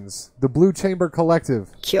directions. The Blue Chamber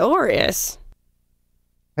Collective. Curious.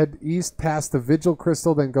 Head east past the Vigil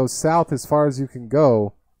Crystal, then go south as far as you can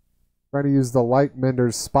go. Try to use the Light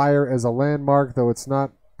Mender's Spire as a landmark, though it's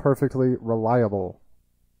not perfectly reliable.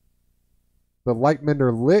 The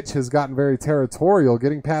Lightmender Lich has gotten very territorial.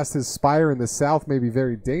 Getting past his spire in the south may be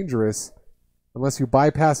very dangerous unless you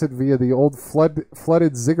bypass it via the old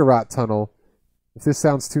flooded ziggurat tunnel. If this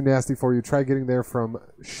sounds too nasty for you, try getting there from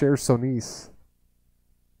Chersonis.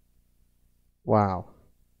 Wow.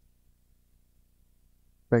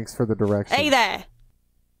 Thanks for the directions. Hey there.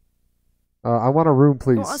 I want a room,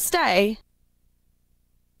 please. You want to stay?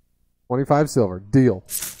 25 silver. Deal.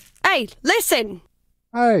 Hey, listen.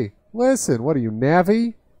 Hey, listen. What are you,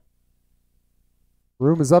 Navi?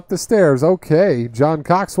 Room is up the stairs. Okay. John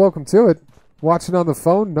Cox, welcome to it. Watching on the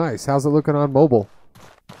phone? Nice. How's it looking on mobile?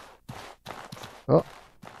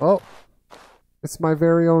 Oh. It's my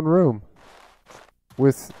very own room.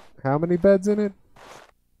 With how many beds in it?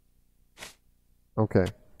 Okay.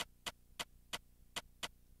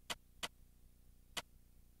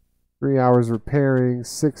 3 hours repairing,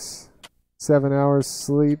 7 hours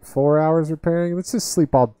sleep, 4 hours repairing. Let's just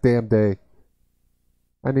sleep all damn day.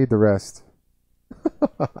 I need the rest.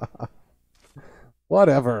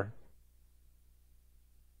 Whatever.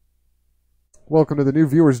 Welcome to the new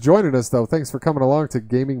viewers joining us, though. Thanks for coming along to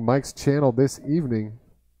Gaming Mike's channel this evening.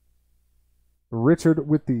 Richard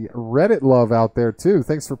with the Reddit love out there, too.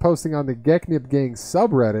 Thanks for posting on the Geknip Gang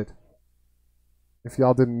subreddit. If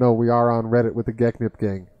y'all didn't know, we are on Reddit with the Geknip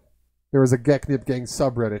Gang. There is a Geknip Gang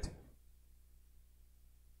subreddit.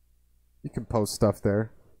 You can post stuff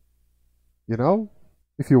there. You know?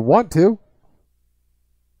 If you want to.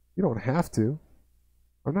 You don't have to.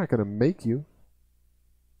 I'm not going to make you.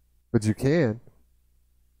 But you can.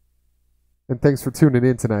 And thanks for tuning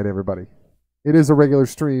in tonight, everybody. It is a regular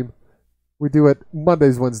stream. We do it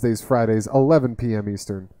Mondays, Wednesdays, Fridays, 11 p.m.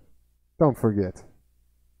 Eastern. Don't forget.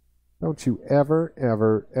 Don't you ever,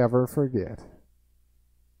 ever, ever forget.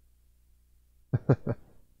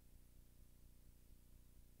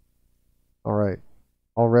 All right.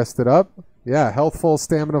 All rested up? Yeah, health full,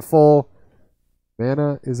 stamina full.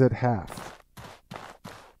 Mana is at half.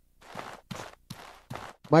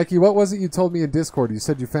 Mikey, what was it you told me in Discord? You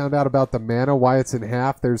said you found out about the mana, why it's in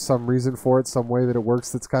half. There's some reason for it, some way that it works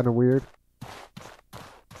that's kind of weird.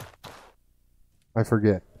 I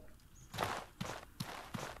forget.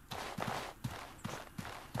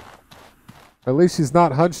 At least she's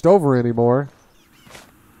not hunched over anymore.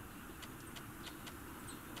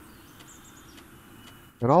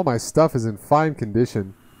 And all my stuff is in fine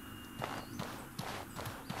condition.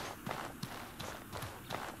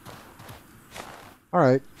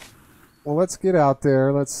 Alright. Well, let's get out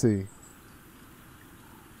there. Let's see.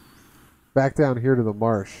 Back down here to the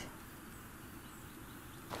marsh.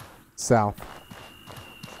 South.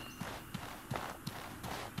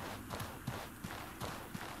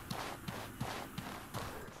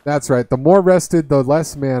 That's right. The more rested, the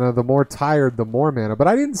less mana. The more tired, the more mana. But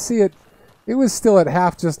I didn't see it. It was still at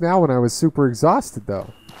half just now when I was super exhausted,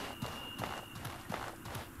 though.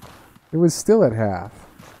 It was still at half.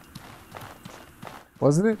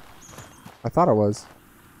 Wasn't it? I thought it was.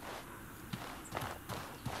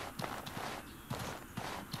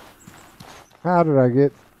 How did I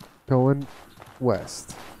get going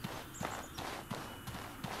west?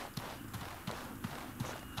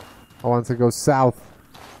 I want to go south.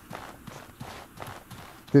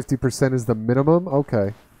 50% is the minimum?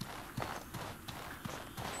 Okay.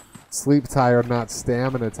 Sleep tired, not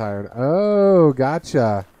stamina tired. Oh,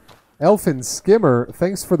 gotcha. Elfin Skimmer,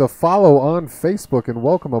 thanks for the follow on Facebook and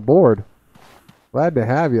welcome aboard. Glad to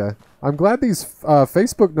have you. I'm glad these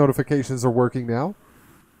Facebook notifications are working now.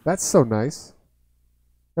 That's so nice.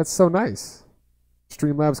 That's so nice.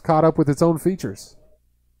 Streamlabs caught up with its own features.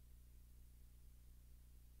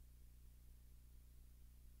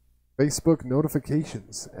 Facebook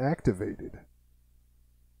notifications activated.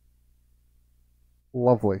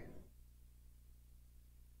 Lovely.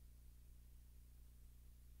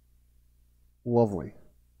 Lovely.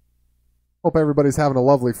 Hope everybody's having a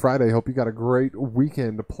lovely Friday. Hope you got a great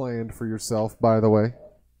weekend planned for yourself, by the way.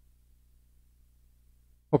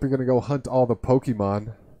 Hope you're going to go hunt all the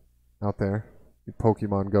Pokemon out there. You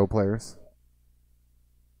Pokemon Go players.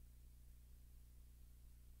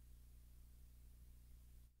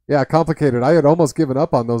 Yeah, complicated. I had almost given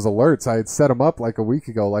up on those alerts. I had set them up like a week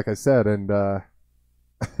ago, like I said, and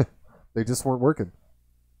they just weren't working.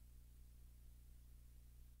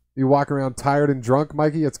 You walk around tired and drunk,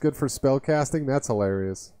 Mikey? It's good for spell casting? That's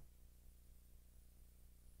hilarious.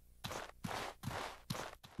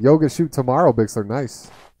 Yoga shoot tomorrow, Bixler.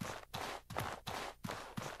 Nice.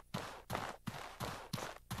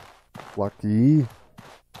 Lucky.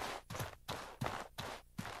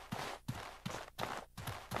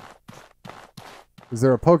 Is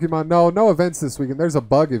there a Pokemon? No, no events this weekend. There's a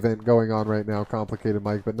bug event going on right now, Complicated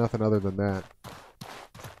Mike, but nothing other than that.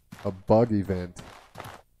 A bug event.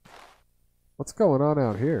 What's going on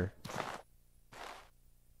out here?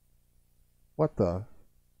 What the?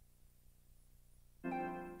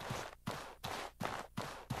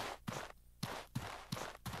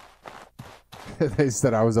 They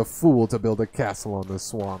said I was a fool to build a castle on the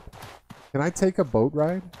swamp. Can I take a boat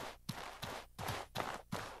ride?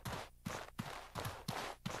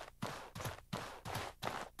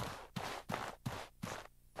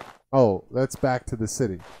 Oh, that's back to the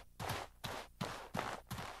city.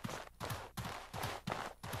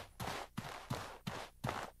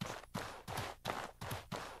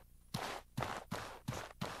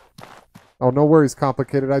 Oh, no worries,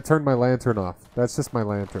 Complicated. I turned my lantern off. That's just my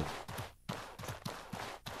lantern.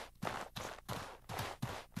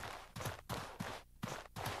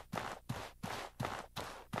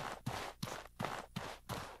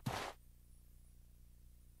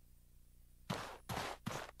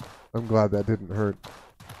 I'm glad that didn't hurt.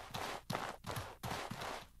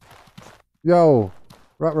 Yo,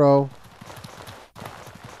 Rutro.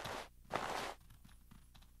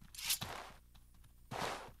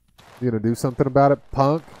 You gonna do something about it,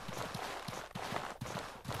 punk?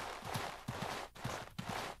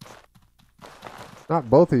 Not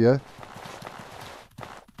both of you.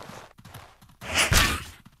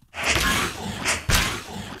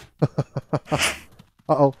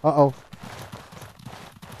 Uh-oh, uh-oh.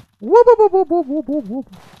 Whoop, whoop, whoop, whoop, whoop, whoop,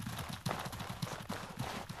 whoop.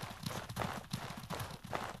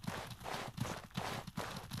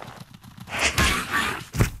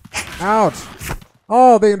 Ouch.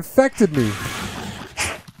 Oh, they infected me.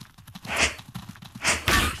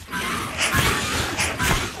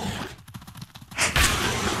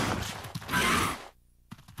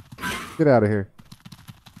 Get out of here.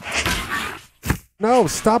 No,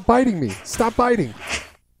 stop biting me. Stop biting.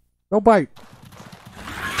 No bite.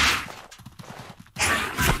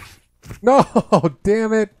 No,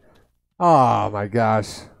 damn it. Oh my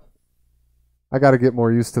gosh. I gotta get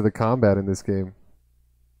more used to the combat in this game.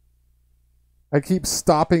 I keep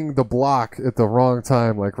stopping the block at the wrong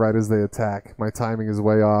time, like right as they attack. My timing is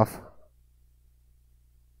way off.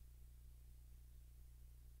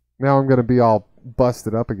 Now I'm gonna be all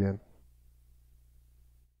busted up again.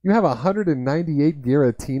 You have 198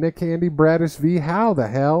 Giratina candy, Bradish V? How the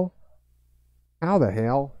hell? How the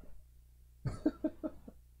hell?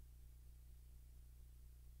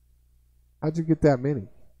 How'd you get that many?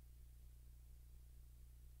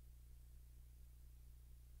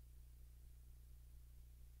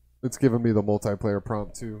 It's giving me the multiplayer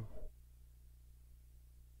prompt too.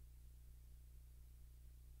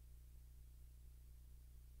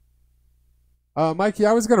 Mikey,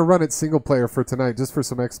 I was going to run it single player for tonight just for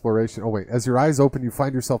some exploration. Oh wait, as your eyes open, you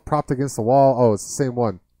find yourself propped against the wall. Oh, it's the same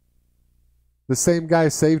one. The same guy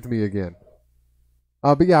saved me again.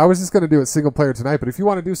 But yeah, I was just going to do it single player tonight. But if you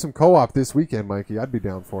want to do some co-op this weekend, Mikey, I'd be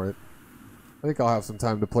down for it. I think I'll have some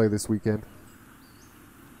time to play this weekend.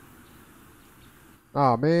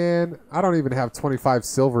 Oh man, I don't even have 25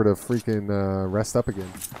 silver to freaking rest up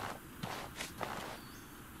again.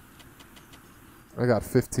 I got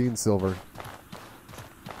 15 silver.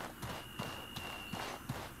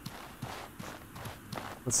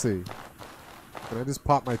 Let's see. Can I just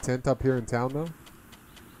pop my tent up here in town though?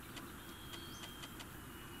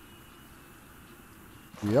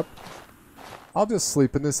 Yep. I'll just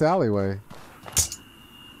sleep in this alleyway.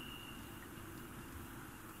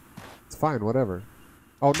 It's fine, whatever.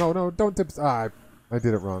 Oh, no, no, don't dip. Ah, I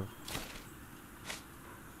did it wrong.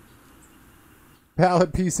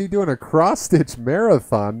 Pallet PC doing a cross-stitch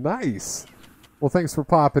marathon. Nice. Well, thanks for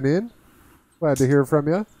popping in. Glad to hear from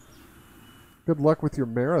you. Good luck with your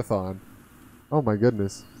marathon. Oh, my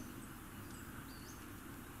goodness.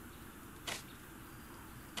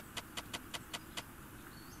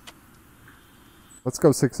 Let's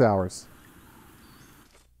go 6 hours.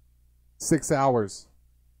 6 hours.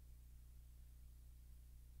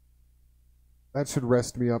 That should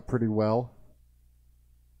rest me up pretty well.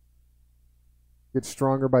 Get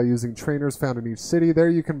stronger by using trainers found in each city. There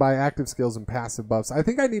you can buy active skills and passive buffs. I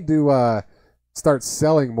think I need to start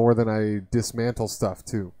selling more than I dismantle stuff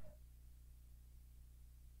too.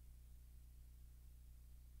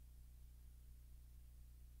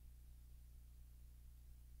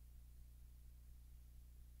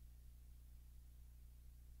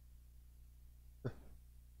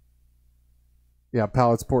 Yeah,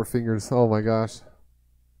 pallets, poor fingers. Oh my gosh.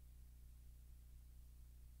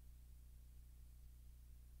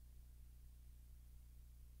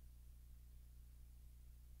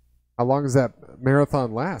 How long does that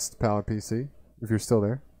marathon last, Pallet PC? if you're still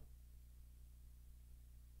there.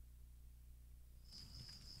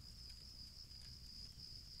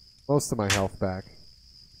 Most of my health back.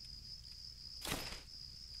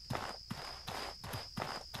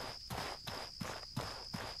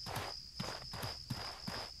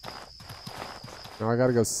 Now I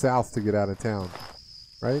gotta go south to get out of town.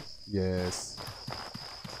 Right? Yes.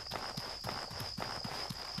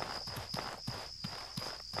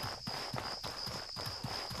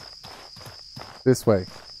 This way.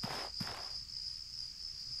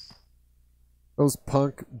 Those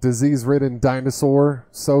punk, disease-ridden dinosaur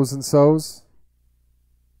so's and so's.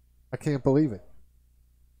 I can't believe it.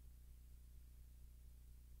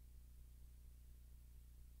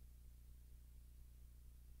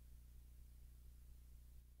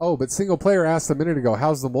 Oh, but single player asked a minute ago,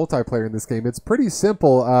 how's the multiplayer in this game? It's pretty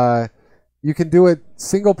simple. You can do it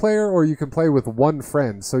single player or you can play with one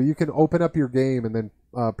friend. So you can open up your game and then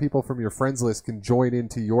people from your friends list can join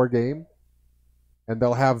into your game. And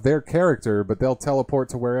they'll have their character, but they'll teleport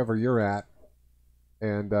to wherever you're at.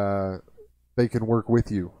 And they can work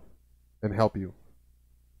with you and help you.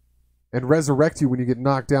 And resurrect you when you get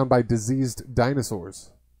knocked down by diseased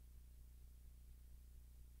dinosaurs.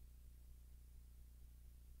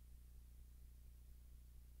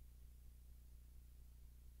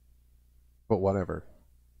 But whatever.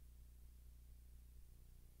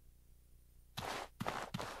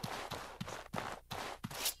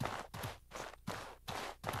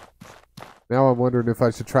 Now I'm wondering if I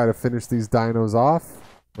should try to finish these dinos off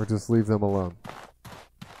or just leave them alone.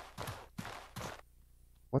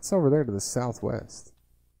 What's over there to the southwest?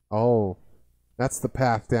 Oh, that's the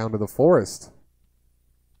path down to the forest.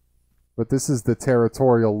 But this is the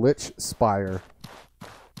territorial Lich Spire.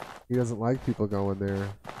 He doesn't like people going there.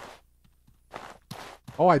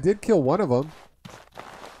 Oh, I did kill one of them.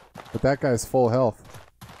 But that guy's full health.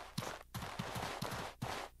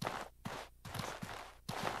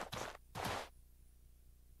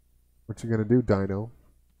 What you gonna do, Dino?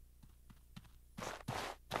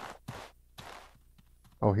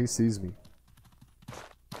 Oh, he sees me.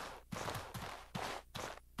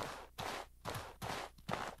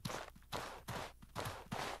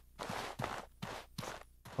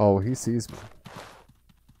 Oh, he sees me.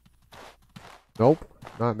 Nope.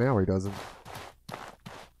 Not now, he doesn't.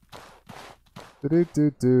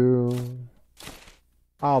 Do-do-do-do.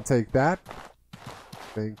 I'll take that.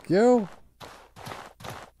 Thank you.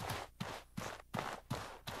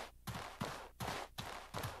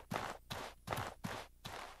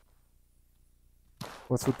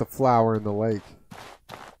 What's with the flower in the lake?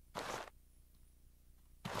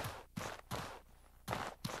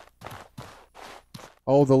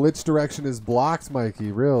 Oh, the Lich direction is blocked,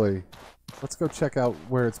 Mikey. Really? Let's go check out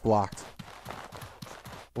where it's blocked.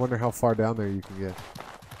 I wonder how far down there you can get.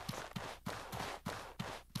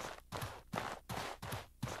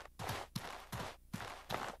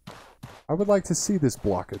 I would like to see this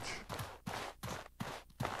blockage.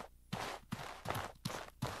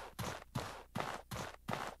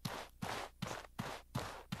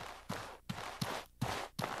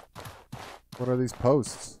 What are these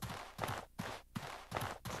posts?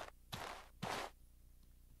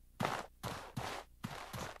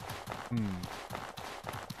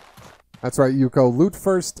 That's right, Yuko. Loot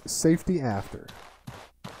first, safety after.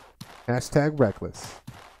 Hashtag reckless.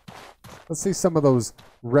 Let's see some of those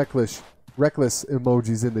reckless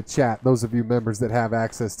emojis in the chat. Those of you members that have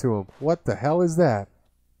access to them. What the hell is that?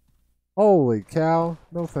 Holy cow.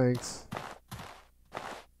 No thanks.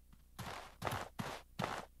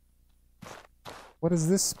 What is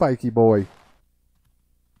this spiky boy?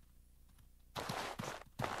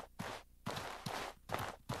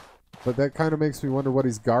 But that kind of makes me wonder what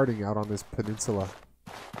he's guarding out on this peninsula.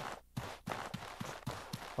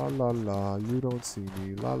 La la la, you don't see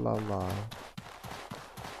me. La la la.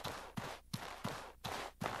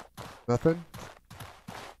 Nothing?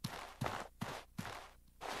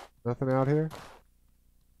 Nothing out here?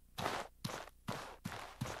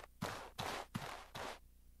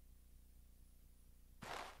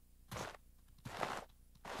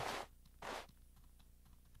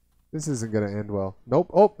 This isn't going to end well. Nope.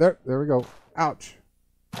 Oh, there we go. Ouch.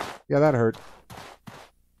 Yeah, that hurt.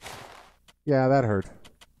 Yeah, that hurt.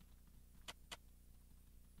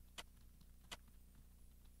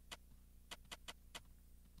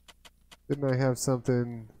 Didn't I have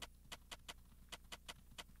something?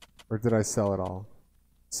 Or did I sell it all?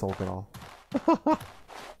 Sold it all.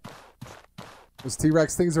 Those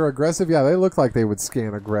T-Rex things are aggressive? Yeah, they look like they would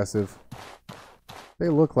scan aggressive. They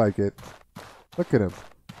look like it. Look at him.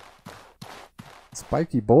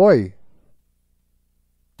 Spiky boy.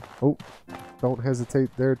 Oh, don't hesitate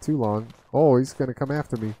there too long. Oh, he's gonna come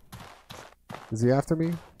after me. Is he after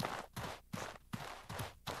me?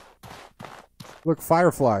 Look,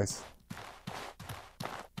 fireflies.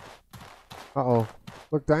 Uh-oh.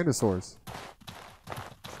 Look, dinosaurs.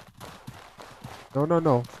 No, no,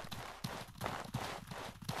 no.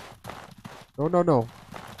 No, no, no.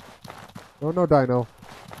 No, no, dino.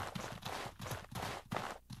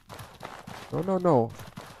 No, no, no.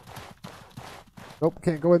 Nope,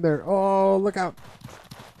 can't go in there. Oh, look out.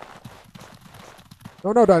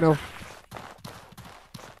 No, no, dino.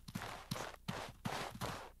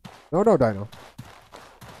 No, no, dino.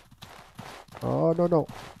 Oh, no, no.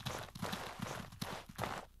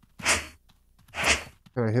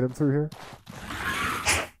 Can I hit him through here?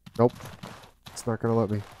 Nope. It's not going to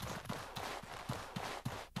let me.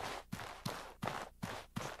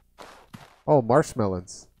 Oh,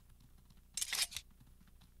 marshmallows.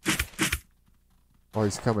 Oh,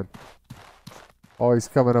 he's coming. Oh, he's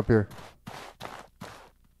coming up here.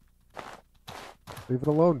 Leave it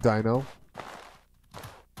alone, dino.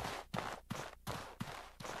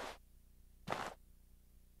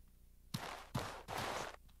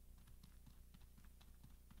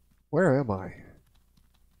 Where am I?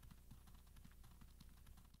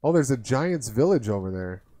 Oh, there's a giant's village over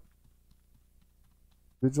there.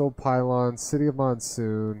 Vigil Pylon, City of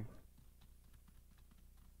Monsoon.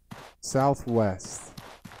 Southwest.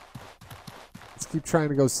 Let's keep trying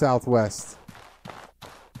to go southwest.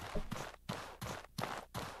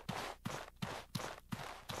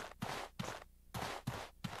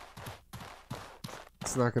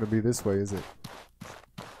 It's not going to be this way, is it?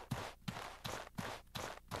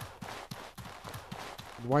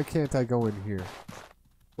 And why can't I go in here?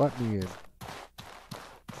 Let me in.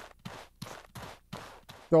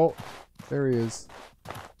 Oh, there he is.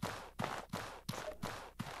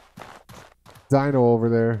 Dino over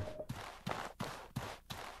there.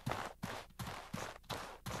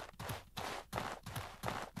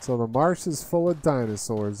 So the marsh is full of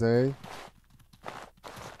dinosaurs, eh?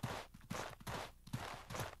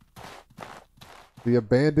 The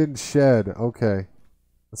abandoned shed. Okay.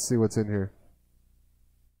 Let's see what's in here.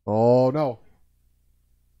 Oh, no.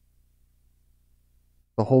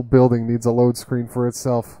 The whole building needs a load screen for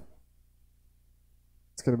itself.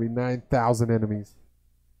 It's going to be 9,000 enemies.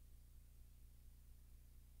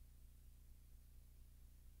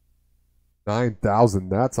 $9,000,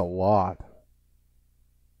 that's a lot.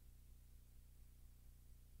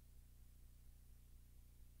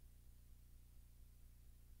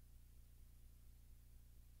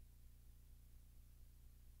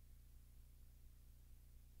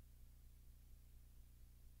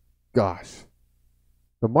 Gosh.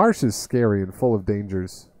 The marsh is scary and full of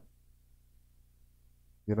dangers.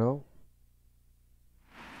 You know?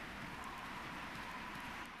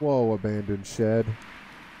 Whoa, abandoned shed.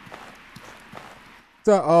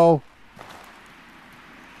 Uh-oh.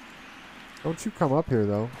 Don't you come up here,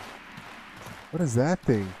 though. What is that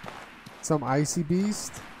thing? Some icy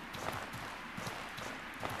beast?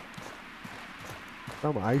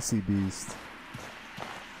 Some icy beast.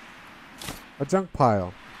 A junk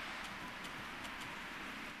pile.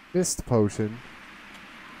 Mist potion.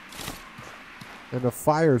 And a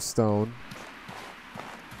firestone.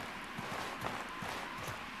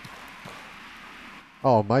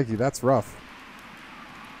 Oh, Mikey, that's rough.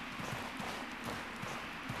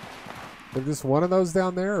 There's just one of those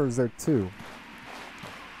down there, or is there two?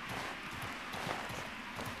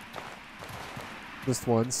 Just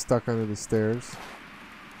one stuck under the stairs.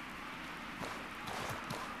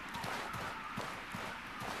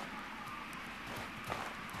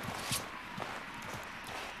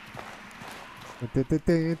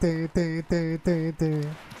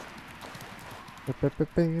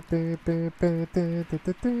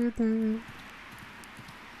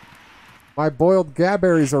 My boiled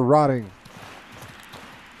gabberries are rotting.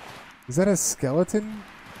 Is that a skeleton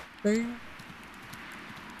thing?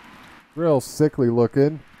 Real sickly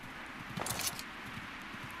looking.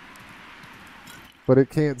 But it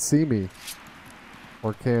can't see me.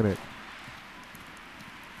 Or can it?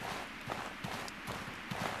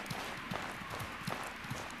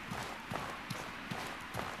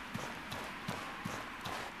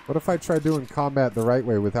 What if I try doing combat the right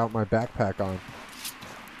way without my backpack on?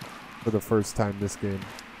 For the first time this game.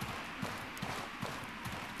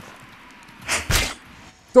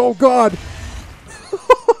 Oh God!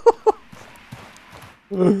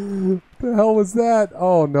 The hell was that?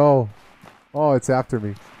 Oh no. Oh, it's after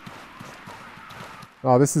me.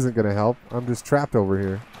 Oh, this isn't gonna help. I'm just trapped over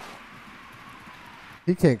here.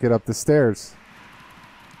 He can't get up the stairs.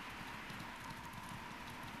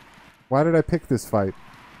 Why did I pick this fight?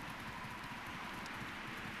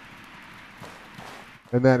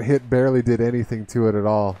 And that hit barely did anything to it at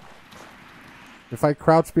all. If I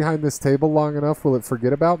crouch behind this table long enough, will it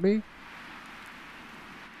forget about me?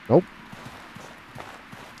 Nope.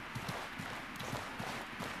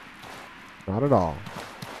 Not at all.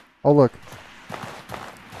 Oh, look.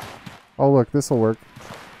 Oh, look. This'll work.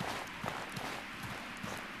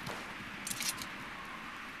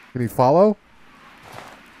 Can he follow?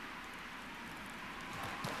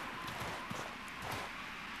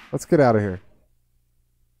 Let's get out of here.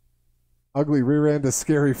 Ugly rear end, a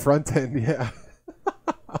scary front end. Yeah.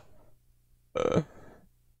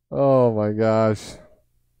 Oh my gosh.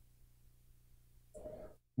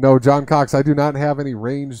 No, John Cox, I do not have any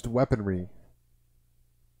ranged weaponry.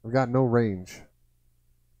 I've got no range.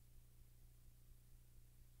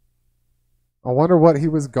 I wonder what he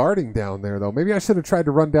was guarding down there, though. Maybe I should have tried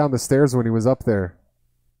to run down the stairs when he was up there.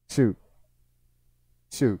 Shoot.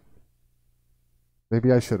 Shoot.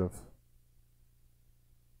 Maybe I should have.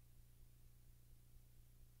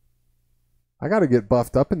 I gotta get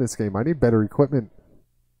buffed up in this game. I need better equipment.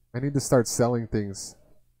 I need to start selling things.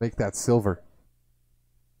 Make that silver.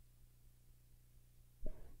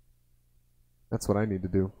 That's what I need to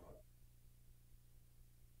do.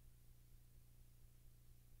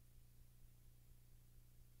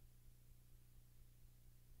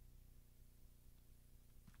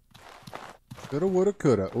 Coulda, woulda,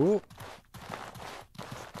 coulda. Ooh.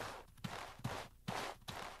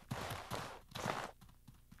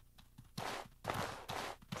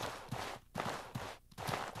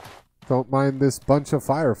 Don't mind this bunch of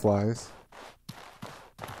fireflies.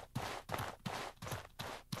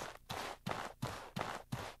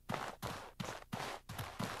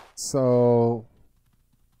 So...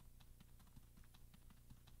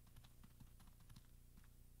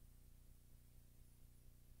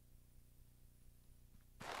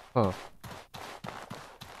 Huh.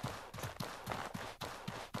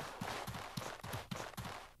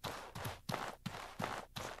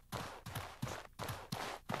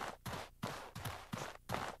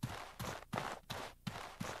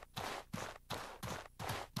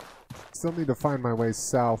 Still need to find my way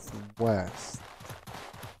southwest.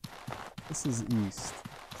 This is east.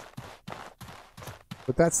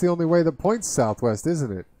 But that's the only way that points southwest,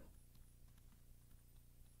 isn't it?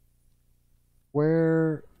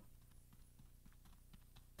 Where...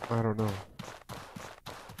 I don't know.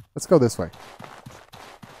 Let's go this way.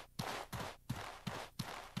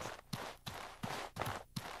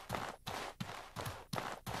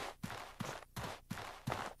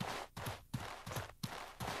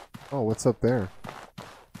 Oh, what's up there?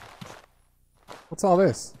 What's all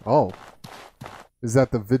this? Oh. Is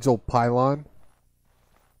that the Vigil Pylon?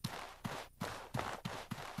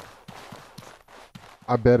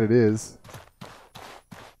 I bet it is.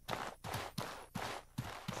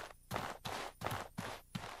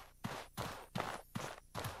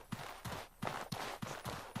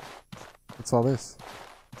 What's all this?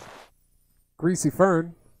 Greasy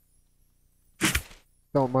fern.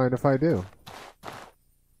 Don't mind if I do.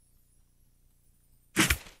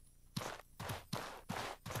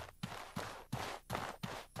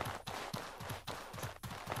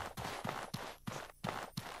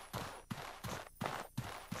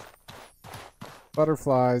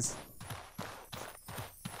 Butterflies.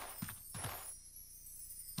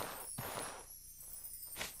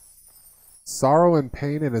 Sorrow and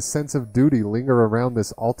pain and a sense of duty linger around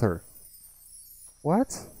this altar.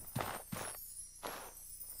 What?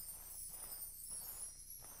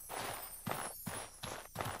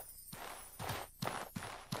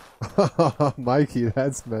 Mikey,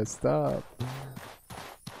 that's messed up.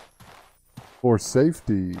 For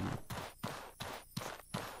safety.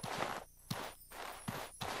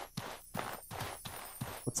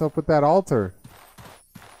 What's up with that altar?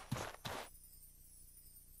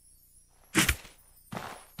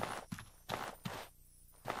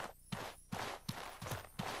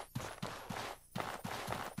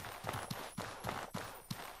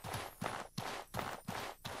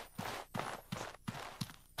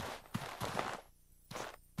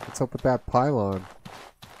 What's up with that pylon?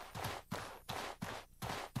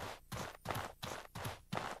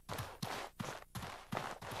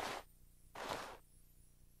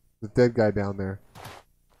 The dead guy down there.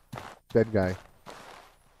 Dead guy.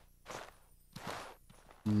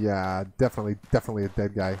 Yeah, definitely a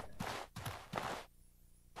dead guy.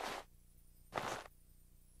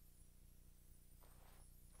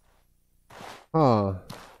 Huh.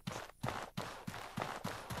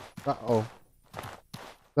 Uh-oh.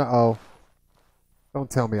 Uh-oh. Don't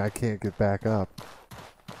tell me I can't get back up.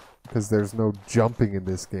 Because there's no jumping in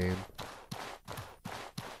this game.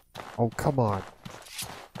 Oh, come on.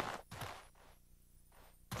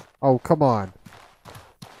 Oh, come on.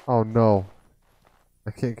 Oh, no.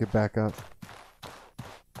 I can't get back up.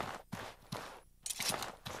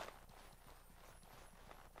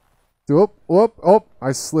 Whoop, whoop, oh,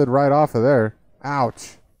 I slid right off of there.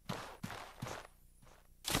 Ouch.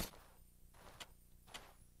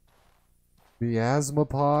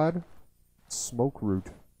 Miasmopod. Smoke root.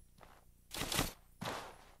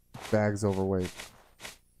 Bag's overweight.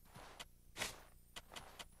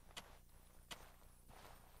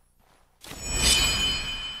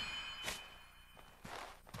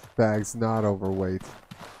 Bag's not overweight.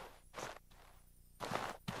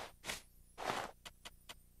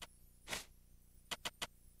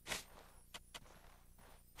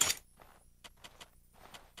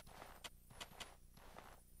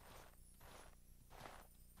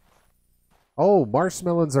 Oh,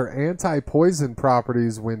 marshmallows are anti-poison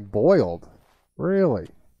properties when boiled. Really?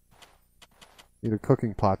 Need a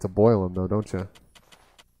cooking pot to boil them, though, don't you?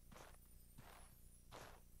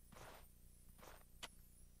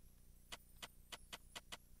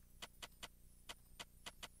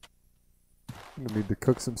 I'm gonna need to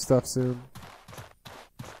cook some stuff soon.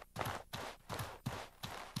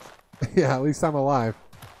 Yeah, at least I'm alive.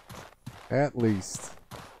 At least.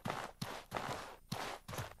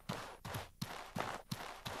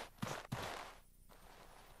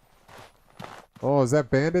 Oh, is that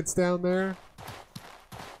bandits down there?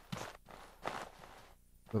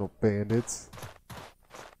 Little bandits.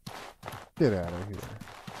 Get out of here.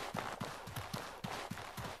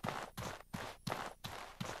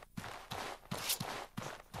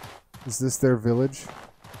 Is this their village?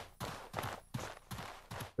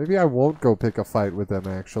 Maybe I won't go pick a fight with them,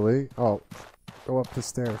 actually. Oh, go up the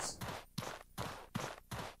stairs.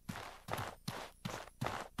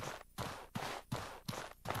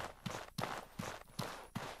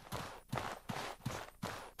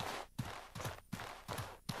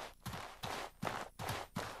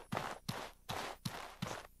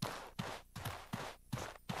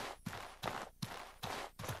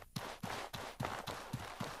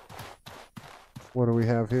 What do we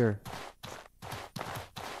have here?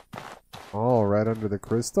 Oh, right under the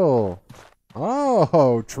crystal.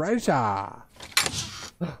 Oh, treasure!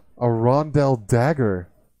 A rondel dagger.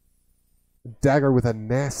 A dagger with a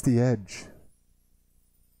nasty edge.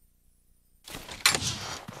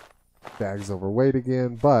 Bag's overweight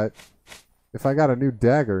again, but if I got a new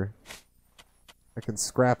dagger, I can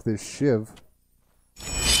scrap this shiv.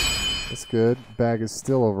 That's good. Bag is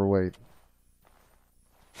still overweight.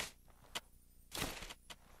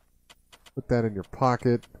 Put that in your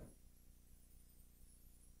pocket.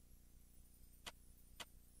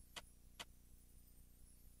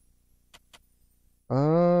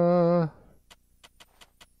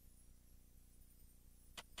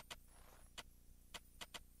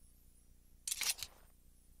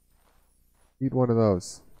 Eat one of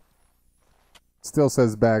those. Still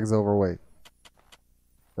says bag's overweight.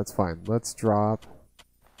 That's fine. Let's drop.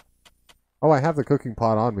 Oh, I have the cooking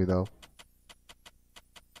pot on me, though.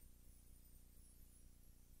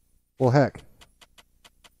 Well, heck.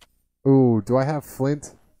 Ooh, do I have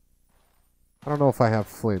flint? I don't know if I have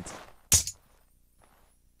flint.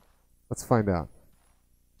 Let's find out.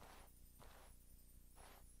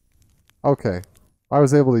 Okay. I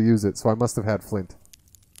was able to use it, so I must have had flint.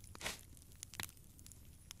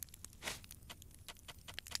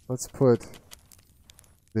 Let's put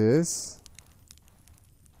this.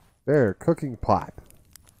 There, cooking pot.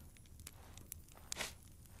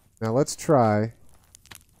 Now let's try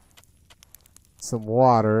some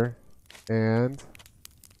water and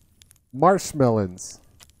marshmallows.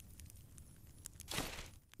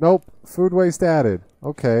 Nope, food waste added.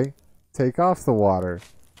 Okay, take off the water.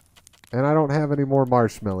 And I don't have any more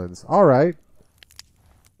marshmallows. Alright.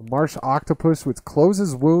 A marsh octopus which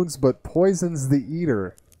closes wounds but poisons the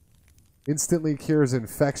eater. Instantly cures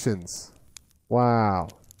infections. Wow.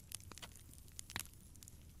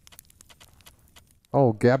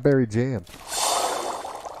 Oh, gabberry jam.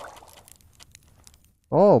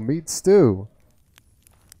 Oh, meat stew.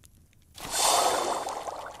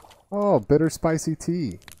 Oh, bitter spicy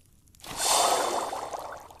tea.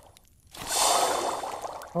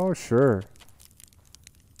 Oh, sure.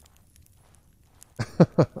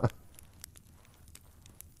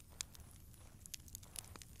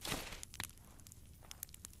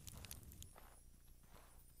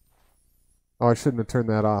 Oh, I shouldn't have turned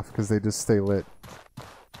that off because they just stay lit.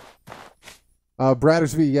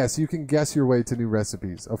 Bradish V, yes, you can guess your way to new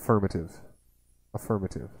recipes. Affirmative.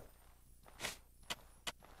 Affirmative.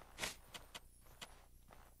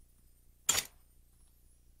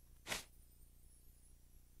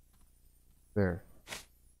 There.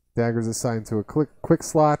 Daggers assigned to a quick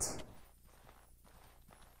slot.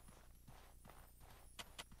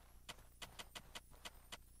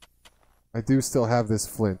 I do still have this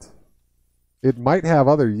flint. It might have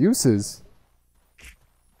other uses.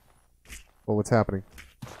 Well, what's happening?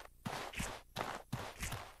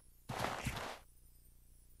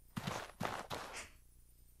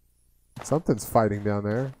 Something's fighting down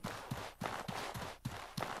there.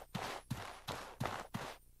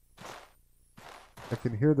 I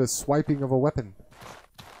can hear the swiping of a weapon.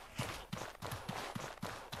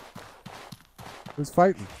 Who's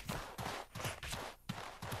fighting?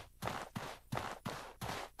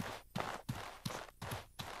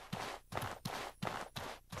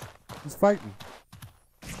 Who's fighting?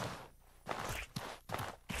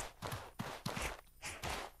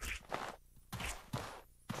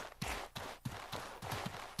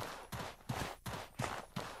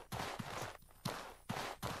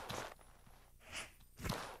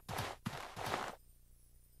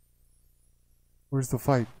 Where's the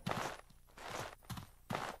fight?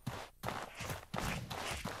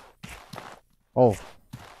 Oh.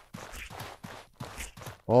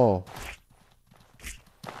 Oh.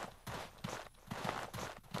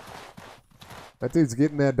 That dude's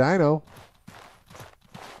getting that dino.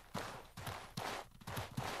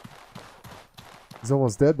 He's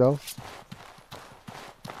almost dead, though.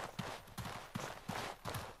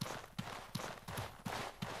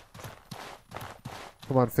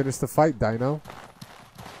 Come on, finish the fight, Dino.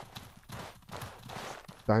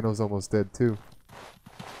 Dino's almost dead, too.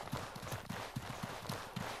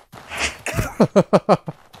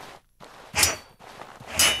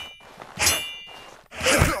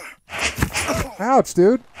 Ouch,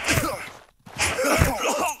 dude.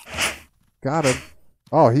 Got him.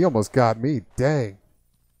 Oh, he almost got me. Dang.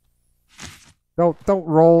 Don't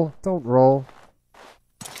roll. Don't roll.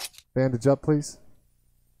 Bandage up, please.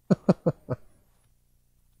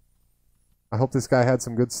 I hope this guy had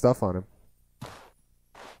some good stuff on him.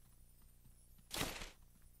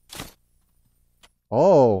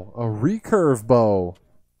 Oh, a recurve bow.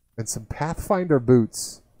 And some Pathfinder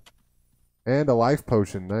boots. And a life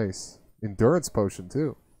potion. Nice. Endurance potion,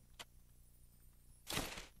 too.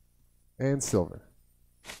 And silver.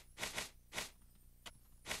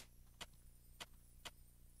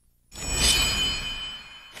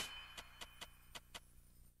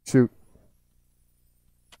 Shoot.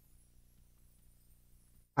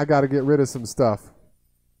 I gotta get rid of some stuff.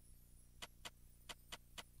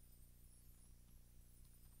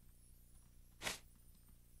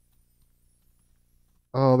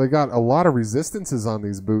 Oh, they got a lot of resistances on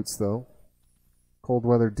these boots, though. Cold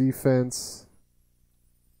weather defense.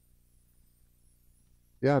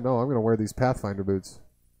 Yeah, no, I'm going to wear these Pathfinder boots.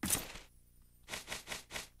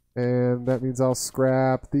 And that means I'll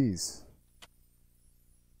scrap these.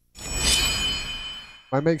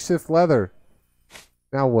 My makeshift leather.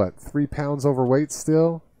 Now what? 3 pounds overweight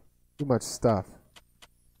still? Too much stuff.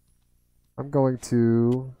 I'm going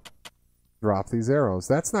to drop these arrows.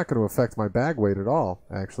 That's not going to affect my bag weight at all,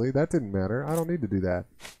 actually. That didn't matter. I don't need to do that.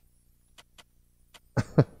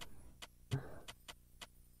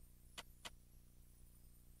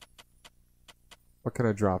 What can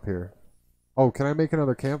I drop here? Oh, can I make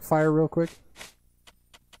another campfire real quick?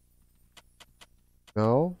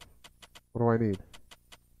 No? What do I need?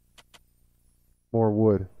 More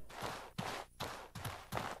wood.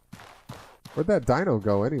 Where'd that dino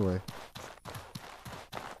go anyway?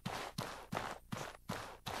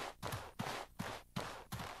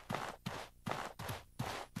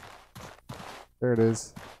 There it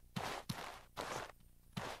is.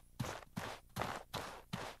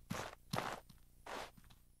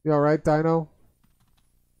 You alright, Dino?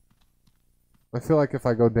 I feel like if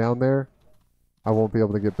I go down there, I won't be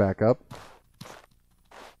able to get back up.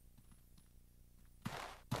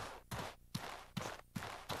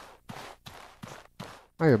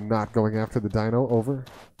 I am not going after the dino. Over.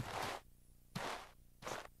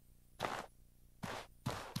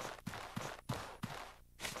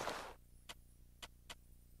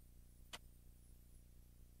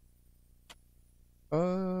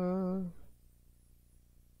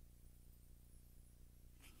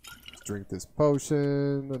 Drink this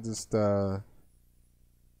potion. I'll just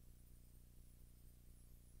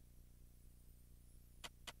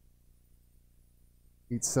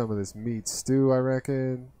eat some of this meat stew, I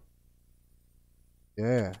reckon.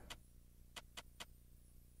 Yeah.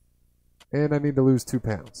 And I need to lose 2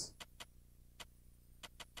 pounds.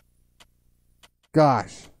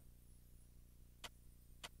 Gosh.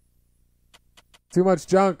 Too much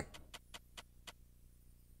junk.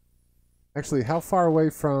 Actually, how far away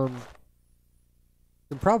from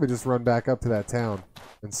Can probably just run back up to that town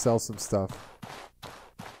and sell some stuff.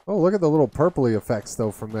 Oh, look at the little purpley effects,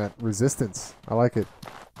 though, from that resistance. I like it.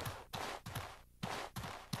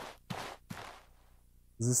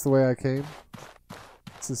 Is this the way I came?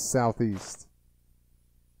 This is southeast.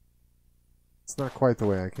 It's not quite the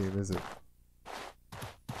way I came, is it?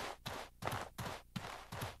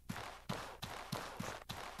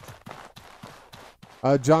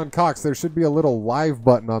 John Cox, there should be a little live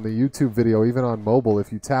button on the YouTube video, even on mobile.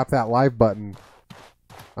 If you tap that live button,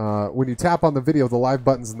 when you tap on the video, the live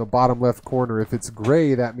button's in the bottom left corner. If it's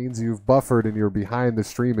gray, that means you've buffered and you're behind the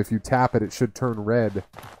stream. If you tap it, it should turn red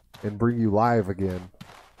and bring you live again.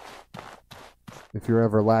 If you're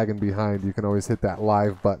ever lagging behind, you can always hit that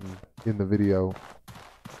live button in the video.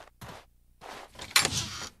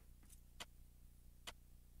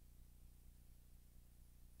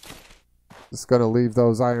 Just gonna leave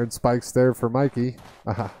those iron spikes there for Mikey.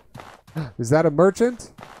 Is that a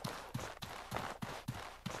merchant?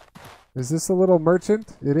 Is this a little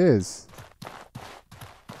merchant? It is.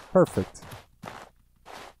 Perfect.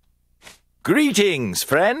 Greetings,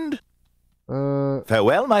 friend.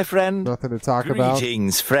 Farewell, my friend. Nothing to talk about.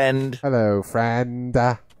 Greetings, friend. Hello, friend.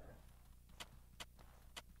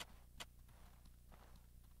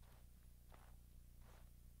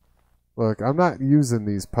 Look, I'm not using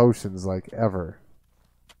these potions like ever.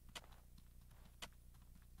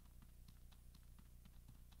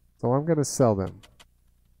 So I'm going to sell them.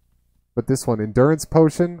 But this one, endurance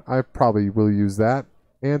potion, I probably will use that.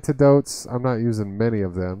 Antidotes, I'm not using many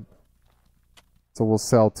of them. So we'll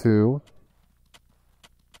sell 2.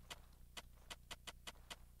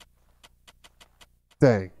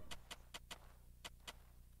 Dang.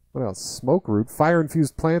 What else? Smoke root,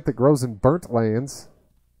 fire-infused plant that grows in burnt lands.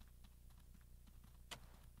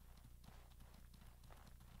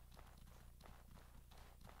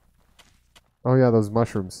 Oh yeah, those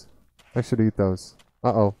mushrooms. I should eat those.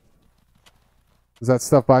 Uh-oh. Is that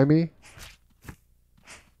stuff by me?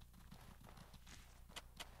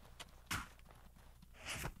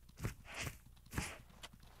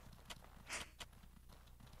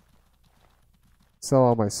 Sell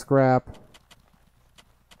all my scrap.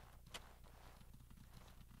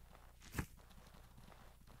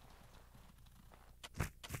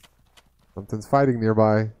 Something's fighting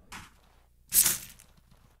nearby.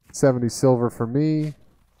 70 silver for me.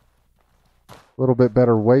 A little bit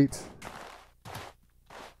better weight.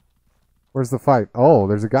 Where's the fight? Oh,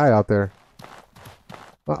 there's a guy out there.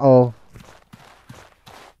 Uh-oh.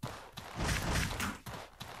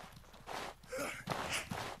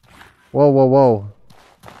 Whoa, whoa, whoa.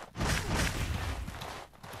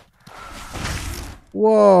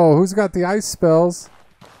 Whoa, who's got the ice spells?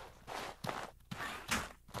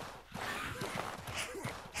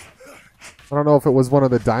 I don't know if it was one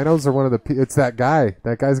of the dinos or one of the... It's that guy.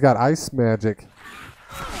 That guy's got ice magic.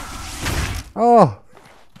 Oh!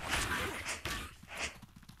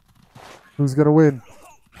 Who's gonna win?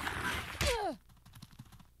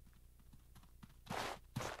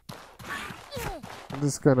 I'm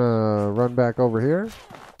just gonna run back over here.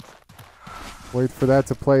 Wait for that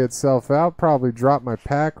to play itself out. Probably drop my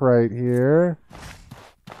pack right here.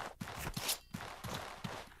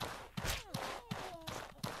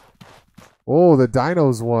 Oh, the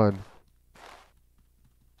dinos won.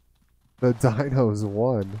 The dinos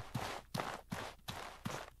won.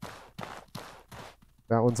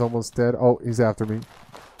 That one's almost dead. Oh, he's after me.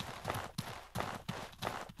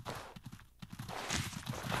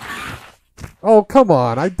 Oh, come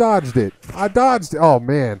on. I dodged it. I dodged it. Oh,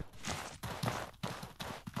 man.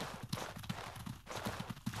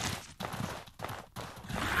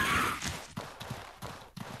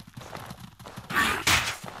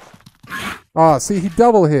 Oh, see, he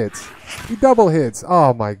double hits. He double hits.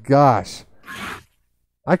 Oh, my gosh.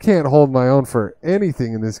 I can't hold my own for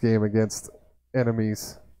anything in this game against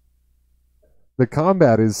enemies. The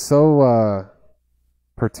combat is so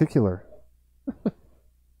particular.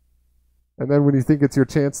 And then when you think it's your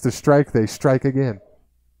chance to strike, they strike again.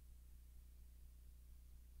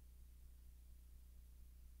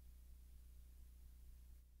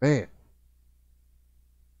 Man.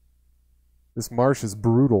 This marsh is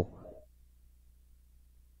brutal.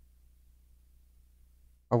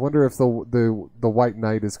 I wonder if the White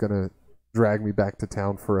Knight is going to drag me back to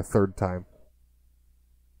town for a third time.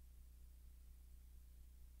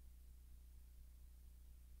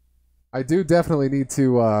 I do definitely need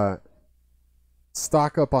to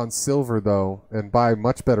stock up on silver, though, and buy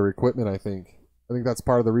much better equipment, I think. I think that's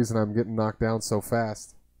part of the reason I'm getting knocked down so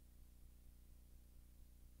fast.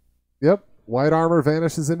 Yep, white armor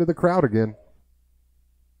vanishes into the crowd again.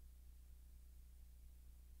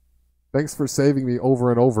 Thanks for saving me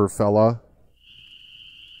over and over, fella.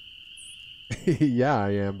 Yeah,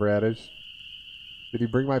 I am, Bradish. Did he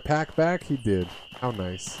bring my pack back? He did. How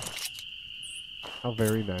nice. How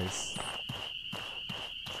very nice.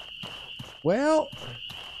 Well,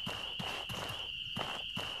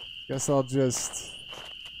 guess I'll just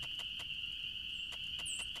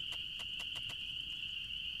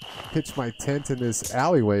pitch my tent in this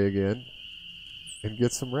alleyway again and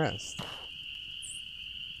get some rest.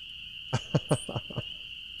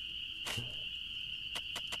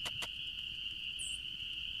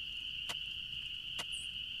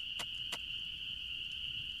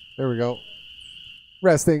 There we go.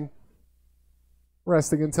 Resting.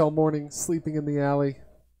 Resting until morning, sleeping in the alley.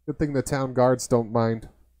 Good thing the town guards don't mind.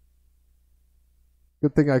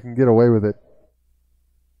 Good thing I can get away with it.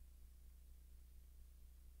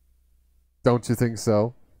 Don't you think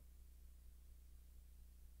so?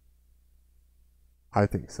 I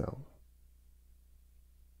think so.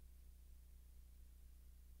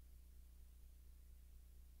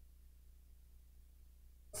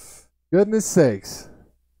 Goodness sakes.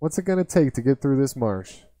 What's it gonna take to get through this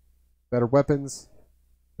marsh? Better weapons,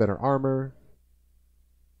 better armor,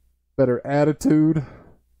 better attitude,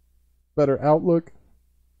 better outlook.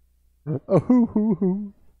 Oh, hoo, hoo,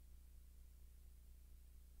 hoo.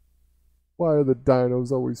 Why are the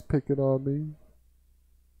dinos always picking on me?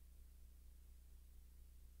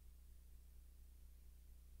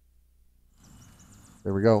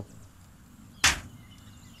 There we go.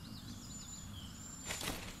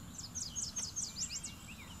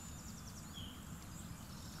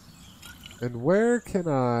 And where can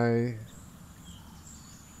I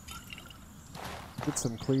get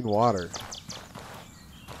some clean water?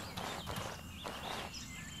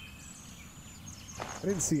 I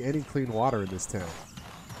didn't see any clean water in this town.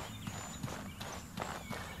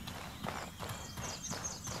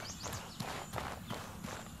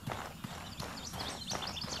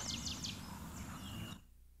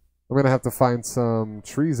 I'm gonna have to find some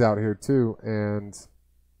trees out here too and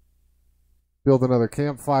build another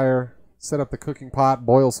campfire. Set up the cooking pot,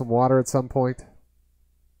 boil some water at some point.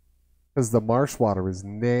 Because the marsh water is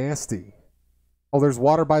nasty. Oh, there's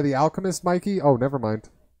water by the alchemist, Mikey? Oh, never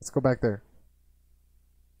mind. Let's go back there.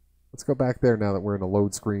 Let's go back there now that we're in a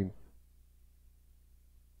load screen.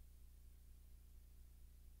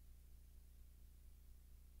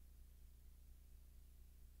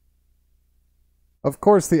 Of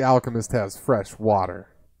course the alchemist has fresh water.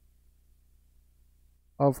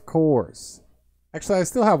 Of course. Actually, I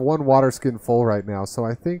still have one water skin full right now, so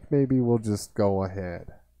I think maybe we'll just go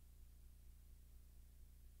ahead.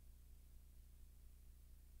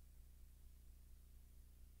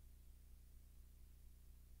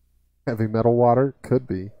 Heavy metal water? Could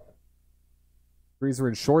be. Trees are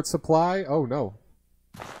in short supply? Oh, no.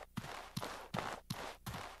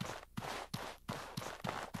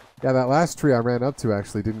 Yeah, that last tree I ran up to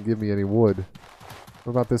actually didn't give me any wood.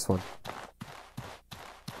 What about this one?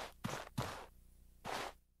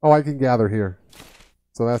 Oh, I can gather here.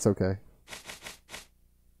 So that's okay.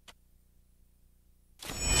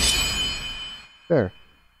 There.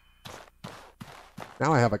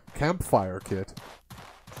 Now I have a campfire kit.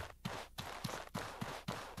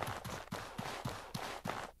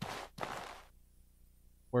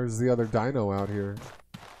 Where's the other dino out here?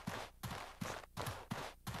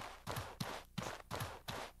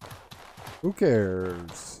 Who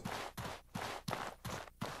cares?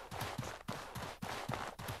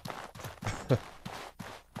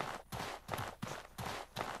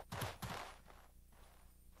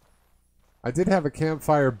 I did have a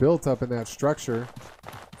campfire built up in that structure.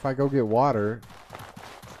 If I go get water.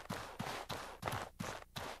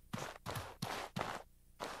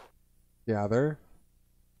 Gather.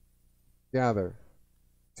 Gather.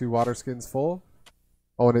 2 water skins full.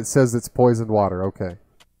 Oh, and it says it's poisoned water. Okay.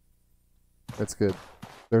 That's good.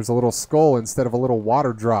 There's a little skull instead of a little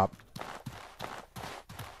water drop.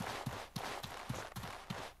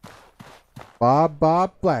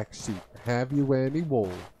 Bob Black Sheep, have you any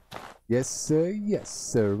wool? Yes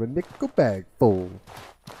sir, a nickel bag full.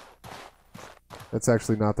 That's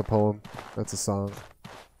actually not the poem. That's a song.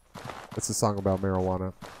 That's a song about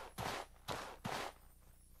marijuana.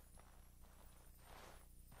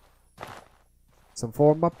 Some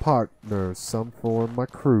for my partner, some for my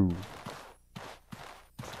crew.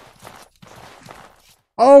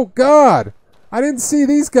 Oh God! I didn't see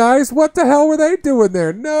these guys. What the hell were they doing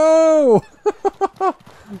there? No!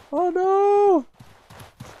 Oh no!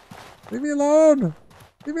 Leave me alone!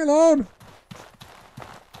 Leave me alone!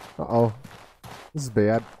 Uh-oh. This is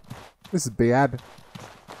bad. This is bad.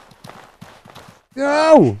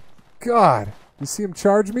 No! God! You see him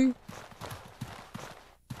charge me?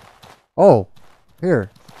 Oh, here.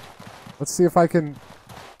 Let's see if I can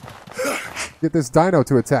get this dino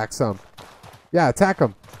to attack some. Yeah, attack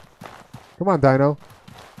him. Come on, dino.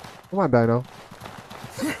 Come on, dino.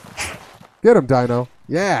 Get him, dino.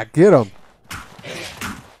 Yeah, get him.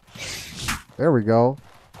 There we go.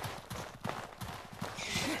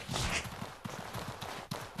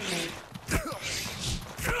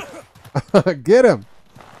 Get him.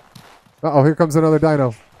 Uh-oh, here comes another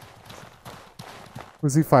dino.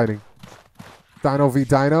 Who's he fighting? Dino v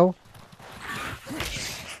Dino?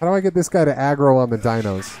 How do I get this guy to aggro on the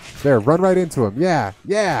dinos? There, run right into him. Yeah,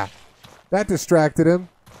 yeah. That distracted him.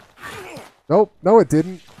 Nope, no it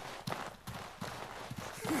didn't.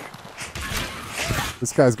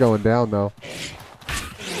 This guy's going down, though.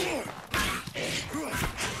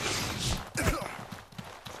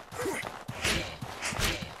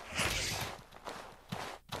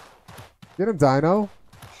 Get him, Dino.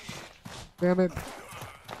 Damn it.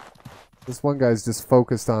 This one guy's just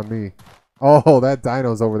focused on me. Oh, that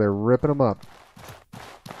Dino's over there ripping him up.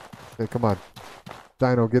 Okay, come on.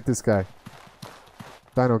 Dino, get this guy.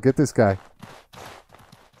 Dino, get this guy.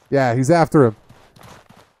 Yeah, he's after him.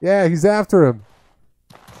 Yeah, he's after him.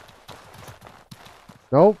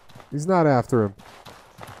 Nope, he's not after him.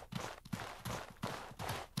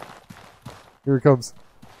 Here he comes.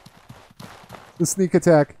 The sneak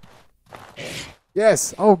attack.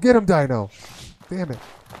 Yes! Oh, get him, Dino! Damn it.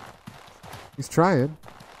 He's trying.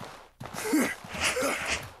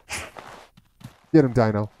 Get him,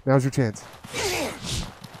 Dino. Now's your chance.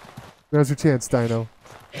 Now's your chance, Dino.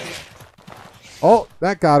 Oh,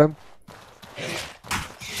 that got him.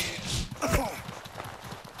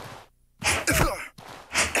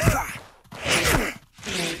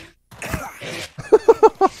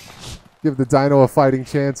 Give the dino a fighting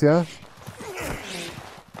chance, yeah?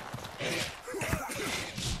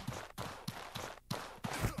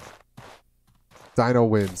 Dino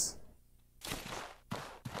wins.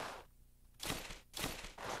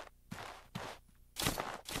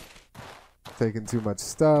 Taking too much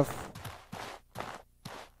stuff.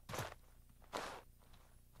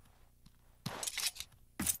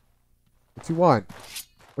 What you want?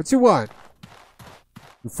 What you want?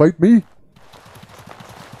 You fight me?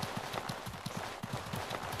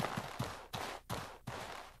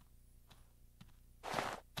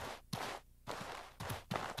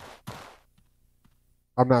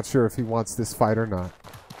 I'm not sure if he wants this fight or not.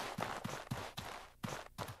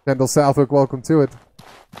 Kendall Southwick, welcome to it.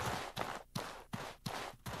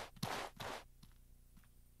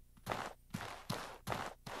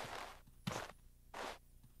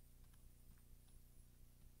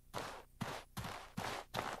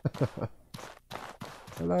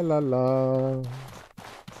 La la la.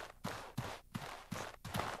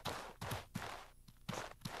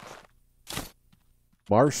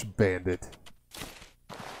 Marsh Bandit.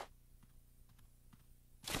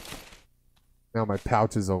 Now my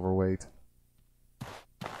pouch is overweight.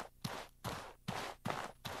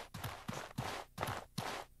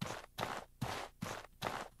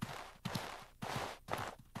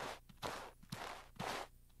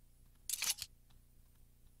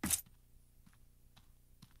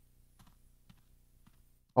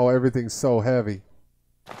 Oh, everything's so heavy.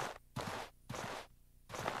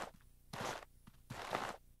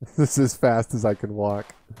 This is as fast as I can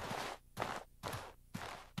walk.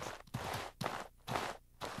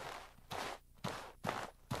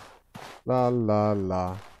 La la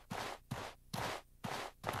la.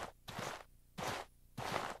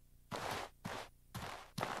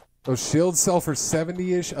 Those shields sell for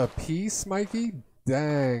 70-ish a piece, Mikey?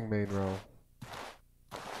 Dang, main row.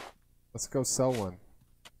 Let's go sell one.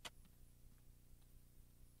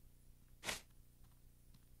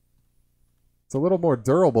 It's a little more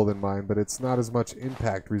durable than mine, but it's not as much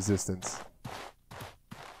impact resistance.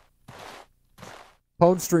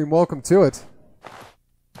 Pwn Stream, welcome to it.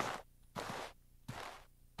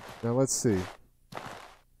 Now let's see.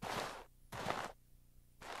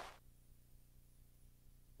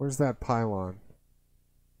 Where's that pylon?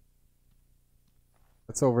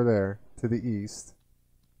 That's over there, to the east.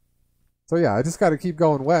 So yeah, I just gotta keep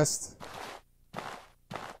going west.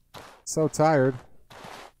 So tired.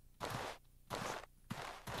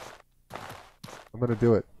 I'm gonna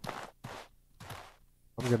do it.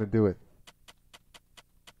 I'm gonna do it.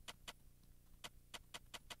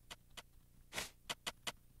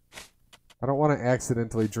 I don't want to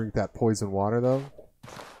accidentally drink that poison water, though.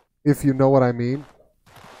 If you know what I mean.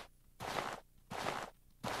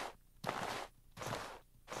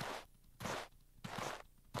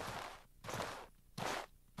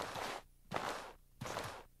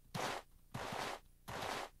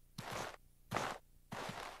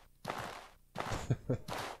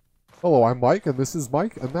 Hello, I'm Mike, and this is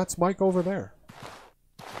Mike, and that's Mike over there.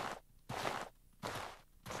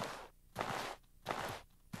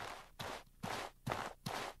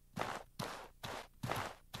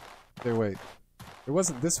 Okay, wait. It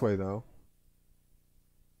wasn't this way, though.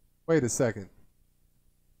 Wait a second.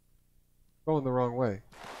 Going the wrong way.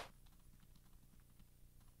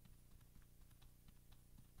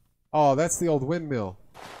 Oh, that's the old windmill.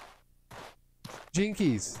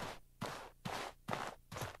 Jinkies.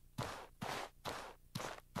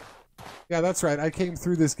 Yeah, that's right. I came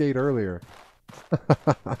through this gate earlier.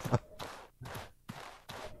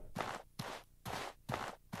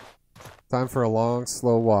 Time for a long,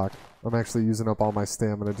 slow walk. I'm actually using up all my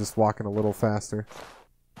stamina, just walking a little faster.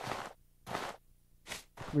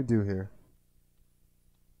 What can we do here?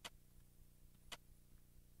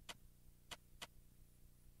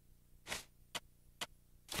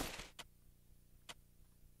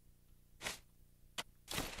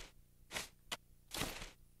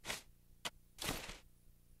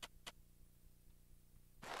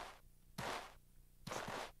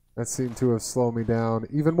 That seemed to have slowed me down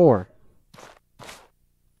even more.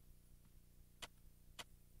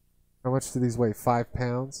 How much do these weigh? 5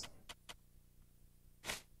 pounds?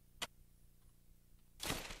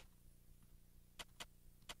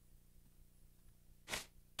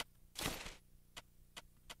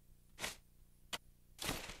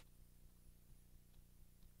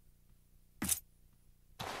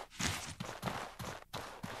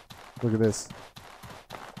 Look at this.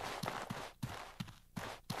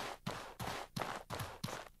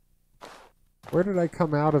 Where did I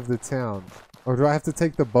come out of the town? Or do I have to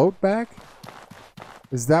take the boat back?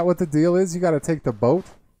 Is that what the deal is? You gotta take the boat?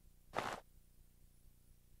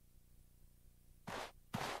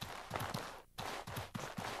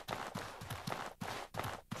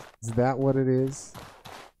 Is that what it is?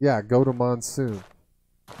 Yeah, go to Monsoon.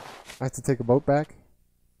 I have to take a boat back?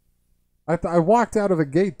 I walked out of a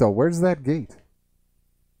gate, though. Where's that gate?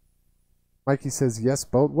 Mikey says, yes,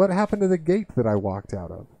 boat. What happened to the gate that I walked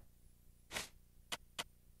out of?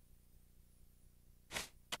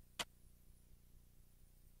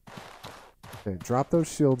 Okay, drop those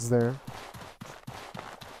shields there.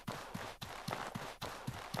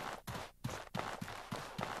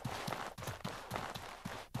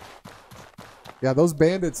 Yeah, those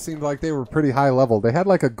bandits seemed like they were pretty high level. They had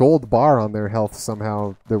like a gold bar on their health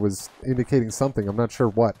somehow that was indicating something. I'm not sure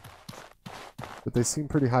what. But they seem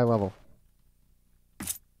pretty high level.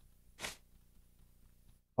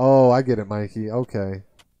 Oh, I get it, Mikey. Okay.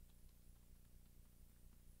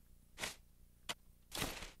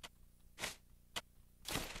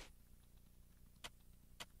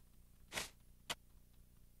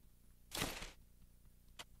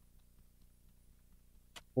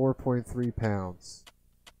 .3 pounds.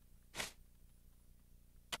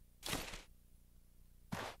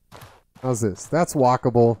 How's this? That's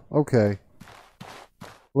walkable. Okay. A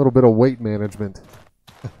little bit of weight management.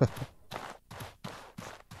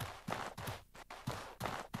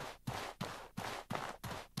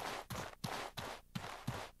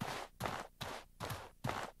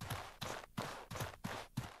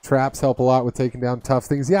 Traps help a lot with taking down tough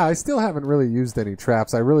things. Yeah, I still haven't really used any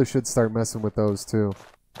traps. I really should start messing with those too.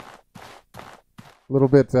 A little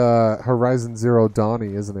bit Horizon Zero Dawn-y,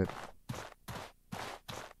 isn't it?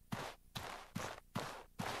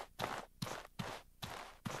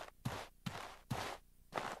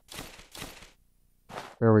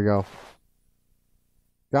 There we go.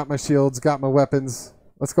 Got my shields, got my weapons.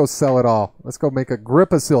 Let's go sell it all. Let's go make a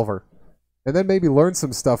grip of silver. And then maybe learn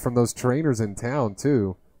some stuff from those trainers in town,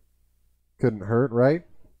 too. Couldn't hurt, right?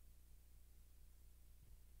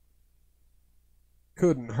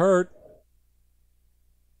 Couldn't hurt.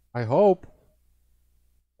 I hope.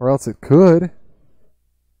 Or else it could.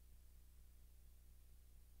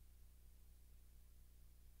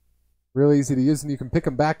 Real easy to use, and you can pick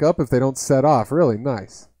them back up if they don't set off. Really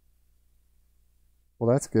nice.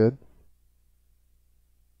 Well, that's good.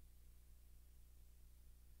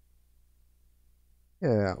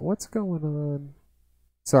 Yeah, what's going on?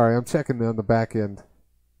 Sorry, I'm checking on the back end.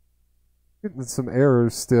 Getting some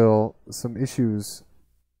errors still, some issues.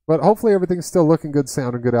 But hopefully everything's still looking good,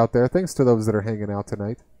 sounding good out there. Thanks to those that are hanging out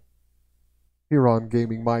tonight. Here on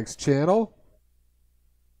Gaming Mike's channel.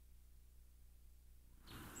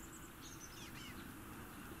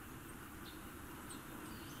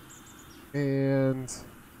 And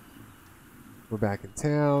we're back in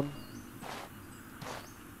town.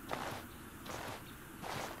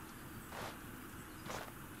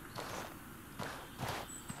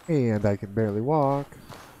 And I can barely walk.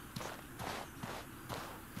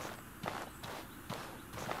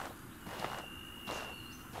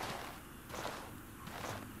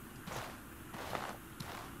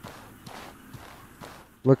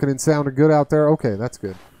 Looking and sounding good out there? Okay, that's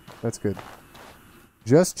good. That's good.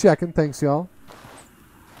 Just checking. Thanks, y'all.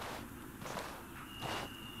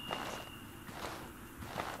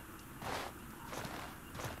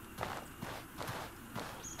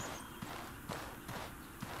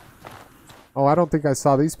 Oh, I don't think I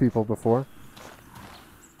saw these people before.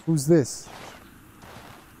 Who's this?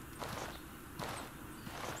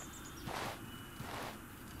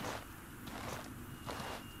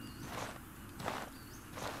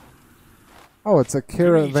 Oh, it's a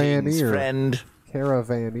Greetings, caravaneer. friend.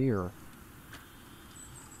 Caravaneer.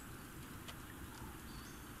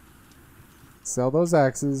 Sell those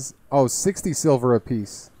axes. Oh, 60 silver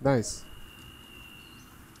apiece. Nice.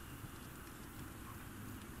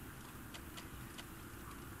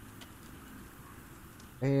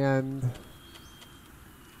 And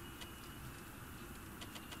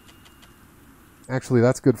actually,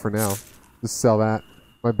 that's good for now. Just sell that.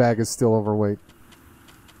 My bag is still overweight.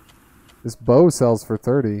 This bow sells for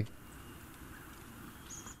 30.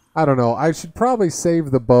 I don't know. I should probably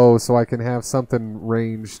save the bow so I can have something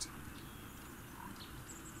ranged.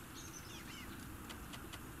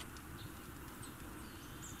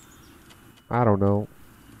 I don't know.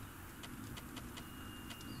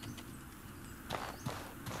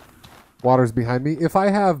 Water's behind me. If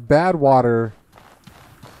I have bad water...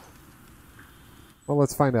 Well,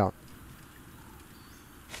 let's find out.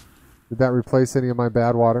 Did that replace any of my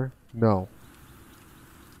bad water? No.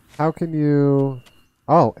 How can you...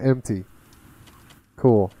 Oh, empty.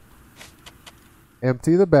 Cool.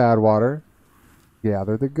 Empty the bad water.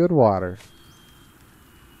 Gather the good water.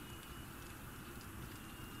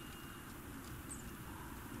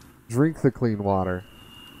 Drink the clean water.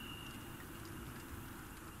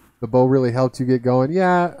 The bow really helped you get going.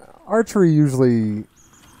 Yeah, archery usually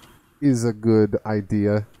is a good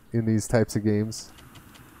idea in these types of games.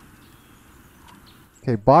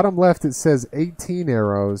 Okay, bottom left it says 18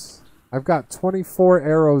 arrows. I've got 24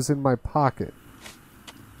 arrows in my pocket.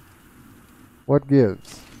 What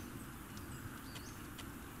gives?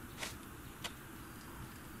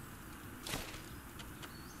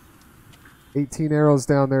 $18 arrows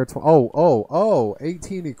down there.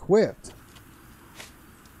 18 equipped.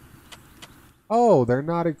 Oh, they're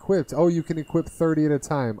not equipped. Oh, you can equip 30 at a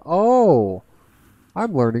time. Oh,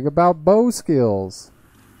 I'm learning about bow skills.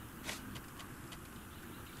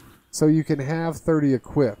 So you can have 30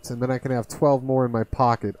 equipped, and then I can have 12 more in my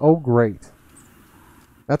pocket. Oh, great.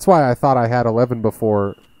 That's why I thought I had 11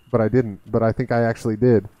 before, but I didn't. But I think I actually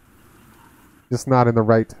did. Just not in the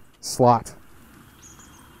right slot.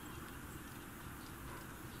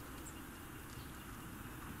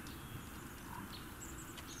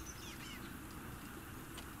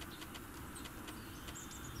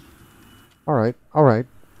 All right.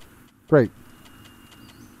 Great.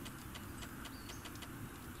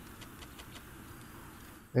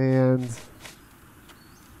 And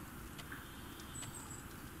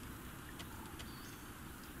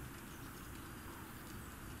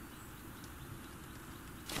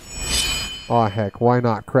oh heck, why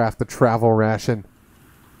not craft the travel ration?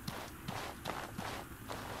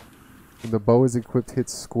 When the bow is equipped, hit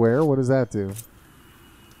square. What does that do?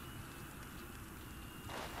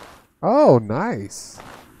 Oh, nice.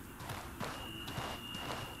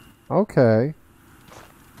 Okay.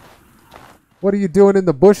 What are you doing in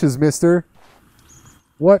the bushes, mister?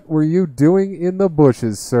 What were you doing in the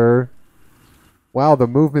bushes, sir? Wow, the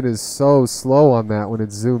movement is so slow on that when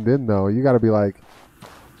it's zoomed in, though. You gotta be like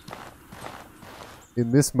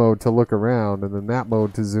in this mode to look around, and then that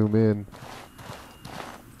mode to zoom in.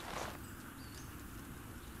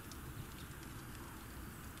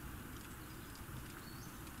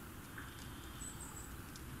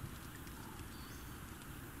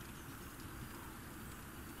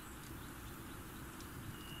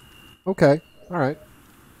 Okay, alright.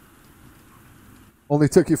 Only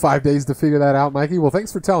took you 5 days to figure that out, Mikey. Well,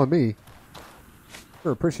 thanks for telling me.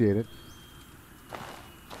 Sure, appreciate it.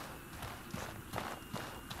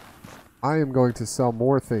 I am going to sell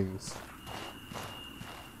more things.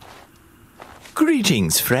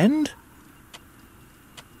 Greetings, friend.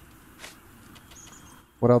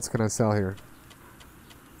 What else can I sell here?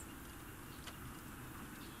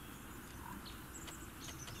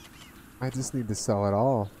 I just need to sell it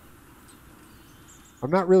all. I'm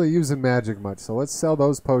not really using magic much, so let's sell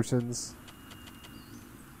those potions.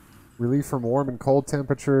 Relief from warm and cold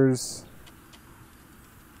temperatures.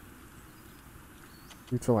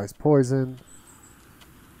 Neutralize poison.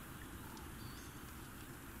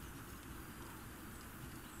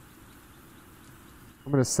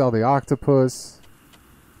 I'm going to sell the octopus.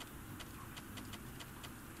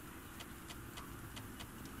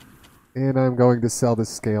 And I'm going to sell the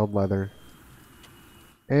scaled leather.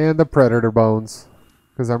 And the predator bones.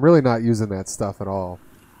 Because I'm really not using that stuff at all.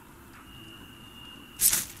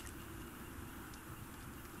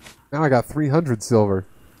 Now I got 300 silver.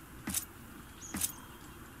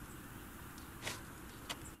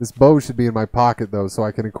 This bow should be in my pocket though, so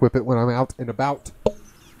I can equip it when I'm out and about.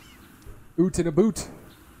 Oot in a boot.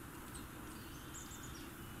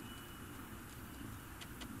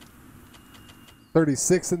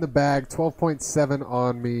 $36 in the bag, 12.7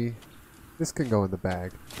 on me. This can go in the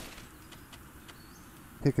bag.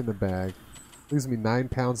 Pick in the bag. Leaves me 9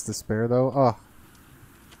 pounds to spare though. Oh.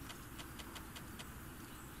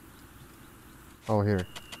 Oh, here.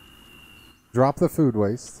 Drop the food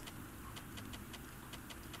waste.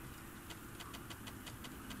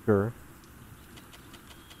 Sure.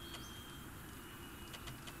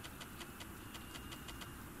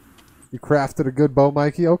 You crafted a good bow,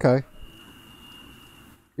 Mikey? Okay.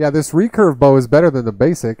 Yeah, this recurve bow is better than the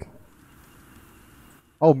basic.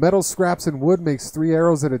 Oh, metal scraps and wood makes 3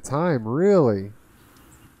 arrows at a time. Really?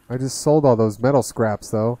 I just sold all those metal scraps,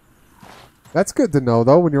 though. That's good to know,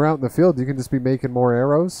 though. When you're out in the field, you can just be making more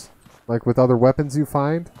arrows. Like with other weapons you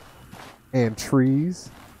find. And trees.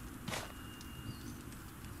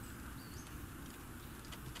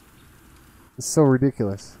 It's so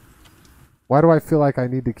ridiculous. Why do I feel like I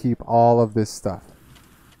need to keep all of this stuff?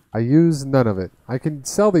 I use none of it. I can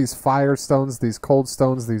sell these fire stones, these cold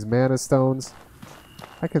stones, these mana stones.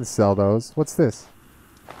 I can sell those. What's this?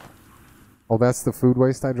 Oh, that's the food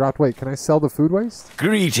waste I dropped. Wait, can I sell the food waste?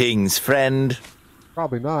 Greetings, friend.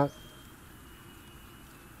 Probably not.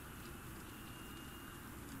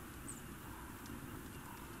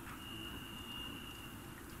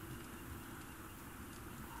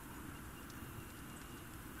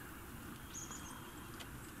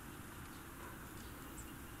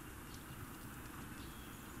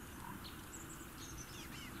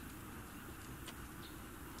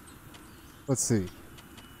 Let's see.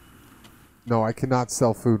 No, I cannot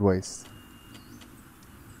sell food waste.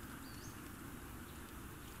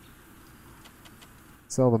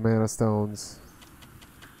 Sell the mana stones.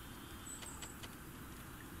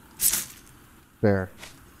 There.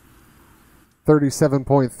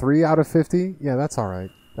 37.3 out of 50? Yeah, that's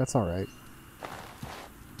alright. That's alright.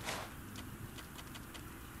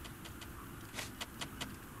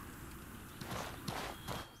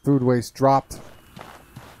 Food waste dropped.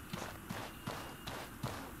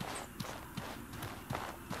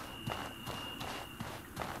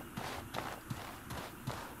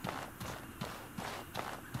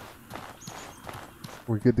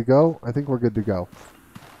 We're good to go? I think we're good to go.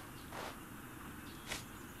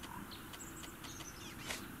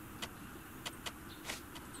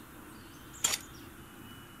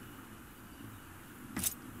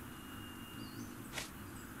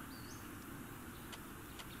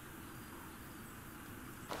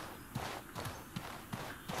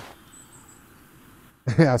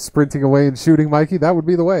 Yeah, sprinting away and shooting, Mikey, that would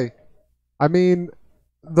be the way. I mean,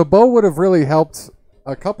 the bow would have really helped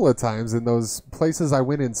a couple of times in those places I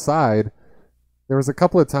went inside. There was a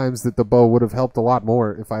couple of times that the bow would have helped a lot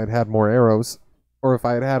more if I had had more arrows, or if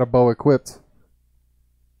I had had a bow equipped.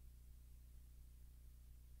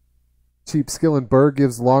 Cheap skill and burr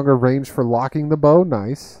gives longer range for locking the bow.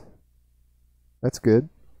 Nice. That's good.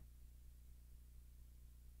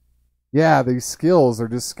 Yeah, these skills are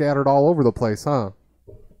just scattered all over the place, huh?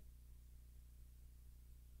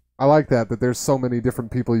 I like that there's so many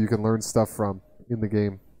different people you can learn stuff from in the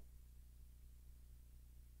game.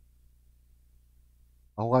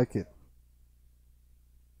 I like it.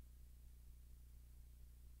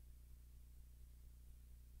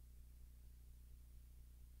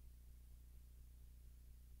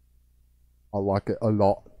 I like it a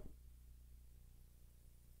lot.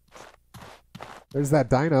 There's that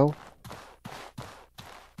dino.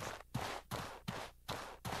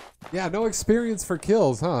 Yeah, no experience for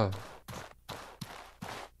kills, huh?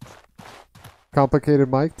 Complicated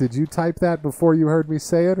Mike, did you type that before you heard me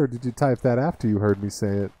say it, or did you type that after you heard me say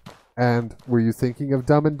it? And were you thinking of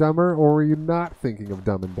Dumb and Dumber, or were you not thinking of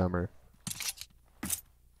Dumb and Dumber?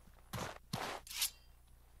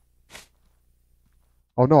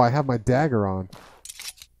 Oh no, I have my dagger on.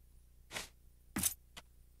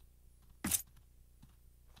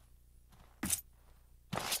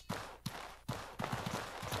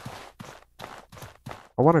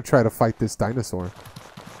 I want to try to fight this dinosaur.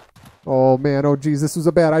 Oh man, oh geez, this was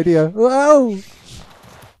a bad idea. Whoa!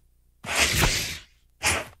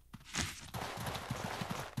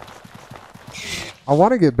 I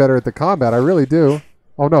want to get better at the combat, I really do.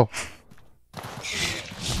 Oh no.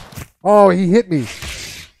 Oh, he hit me.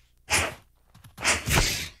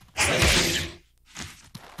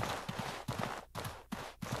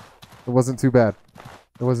 It wasn't too bad.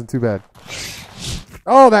 It wasn't too bad.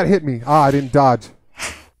 Oh, that hit me. Ah, I didn't dodge.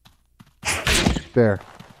 There.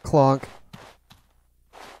 Clonk.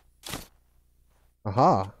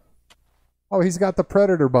 Aha. Oh, he's got the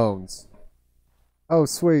predator bones. Oh,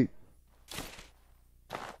 sweet.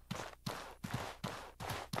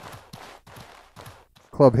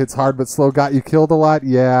 Club hits hard but slow. Got you killed a lot?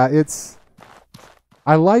 Yeah, it's...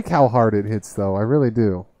 I like how hard it hits, though. I really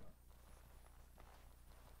do.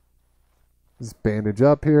 Just bandage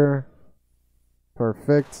up here.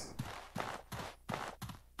 Perfect.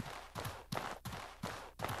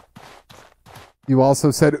 You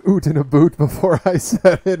also said oot in a boot before I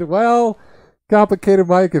said it. Well, complicated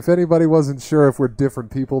Mike, if anybody wasn't sure if we're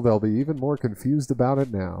different people, they'll be even more confused about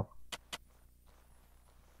it now.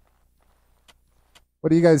 What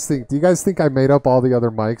do you guys think? Do you guys think I made up all the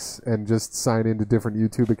other mics and just sign into different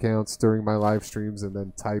YouTube accounts during my live streams and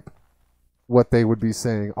then type what they would be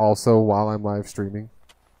saying also while I'm live streaming?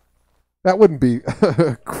 That wouldn't be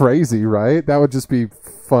crazy, right? That would just be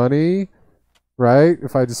funny, right?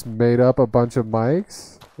 If I just made up a bunch of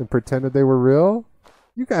mics and pretended they were real,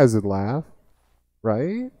 you guys would laugh,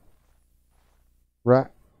 right? Right?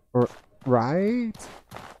 Right?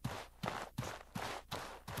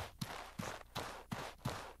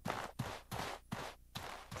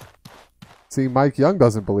 See, Mike Young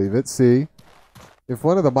doesn't believe it. See? If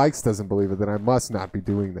one of the mics doesn't believe it, then I must not be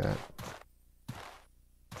doing that.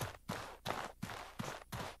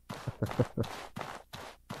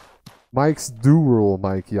 Mics do rule,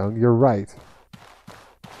 Mike Young. You're right.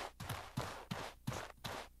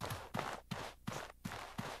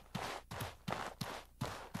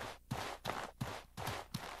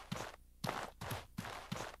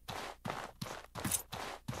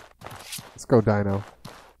 Let's go, Dino.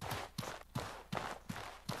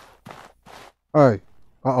 Hey.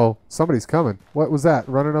 Uh-oh. Somebody's coming. What was that?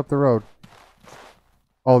 Running up the road.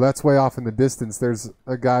 Oh, that's way off in the distance. There's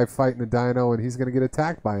a guy fighting a dino, and he's going to get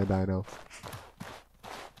attacked by a dino.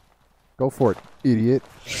 Go for it, idiot.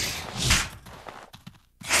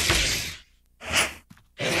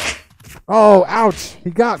 Oh, ouch.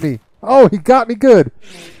 He got me. Oh, he got me good.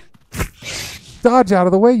 Dodge out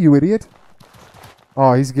of the way, you idiot.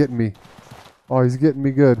 Oh, he's getting me. Oh, he's getting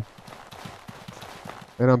me good.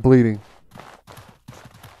 And I'm bleeding.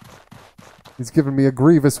 He's giving me a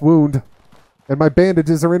grievous wound. And my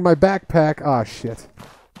bandages are in my backpack. Ah, shit.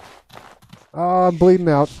 Oh, I'm bleeding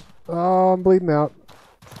out. Oh, I'm bleeding out.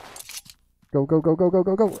 Go, go, go, go, go,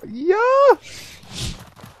 go, go. Yeah!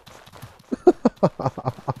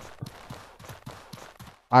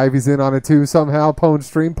 Ivy's in on it too somehow. Pwn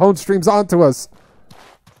Stream. Pwn Stream's onto us.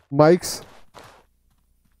 Mikes.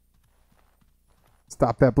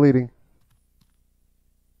 Stop that bleeding.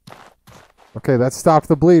 Okay, that stopped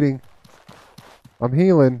the bleeding. I'm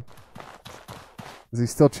healing. Is he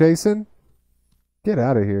still chasing? Get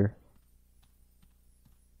out of here.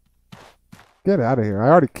 Get out of here. I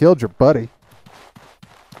already killed your buddy.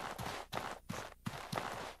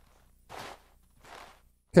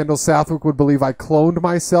 Kendall Southwick would believe I cloned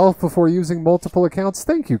myself before using multiple accounts.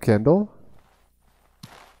 Thank you, Kendall.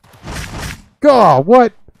 God,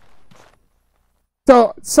 what?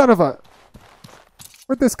 Son of a...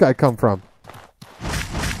 Where'd this guy come from?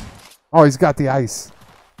 Oh, he's got the ice.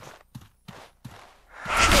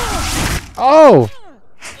 Oh!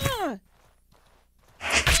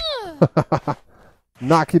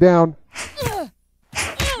 Knock you down.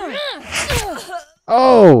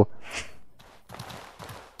 Oh!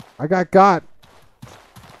 I got got.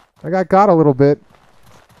 I got got a little bit.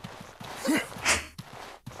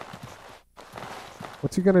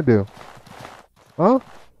 What's he gonna do? Huh?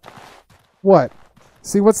 What?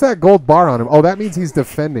 See, what's that gold bar on him? Oh, that means he's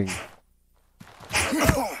defending.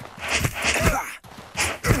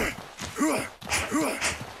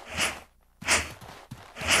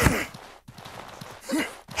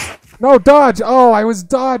 No, dodge! Oh, I was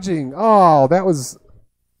dodging! Oh, that was...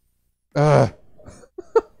 I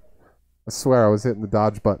swear I was hitting the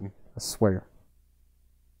dodge button. I swear.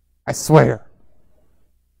 I swear.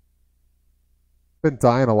 Been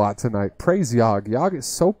dying a lot tonight. Praise Yogg. Yogg is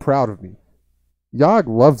so proud of me. Yogg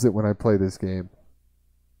loves it when I play this game.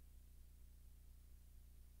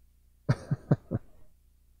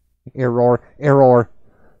 Error. Error.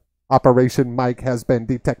 Operation Mike has been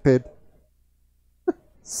detected.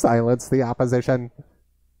 Silence the opposition.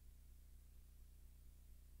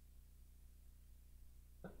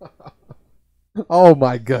 Oh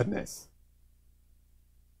my goodness.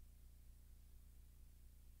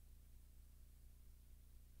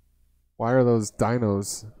 Why are those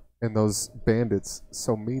dinos and those bandits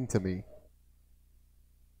so mean to me?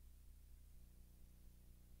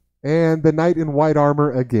 And the knight in white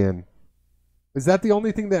armor again. Is that the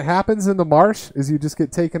only thing that happens in the marsh? Is you just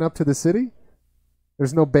get taken up to the city?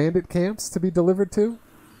 There's no bandit camps to be delivered to?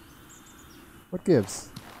 What gives?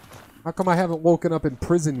 How come I haven't woken up in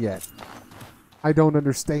prison yet? I don't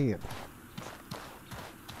understand.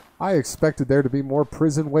 I expected there to be more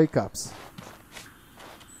prison wake-ups.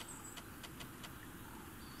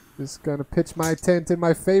 Just gonna pitch my tent in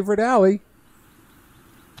my favorite alley.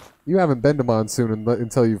 You haven't been to Monsoon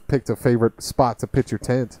until you've picked a favorite spot to pitch your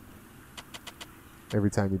tent.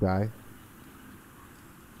 Every time you die.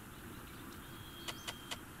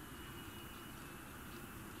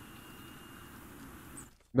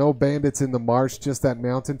 No bandits in the marsh, just that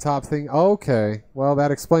mountaintop thing? Okay. Well,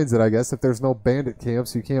 that explains it, I guess. If there's no bandit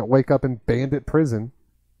camps, you can't wake up in bandit prison.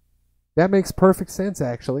 That makes perfect sense,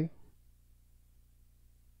 actually.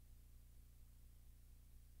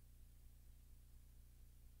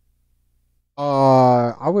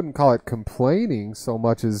 I wouldn't call it complaining so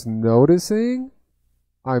much as noticing.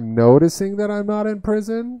 I'm noticing that I'm not in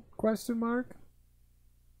prison? Question mark.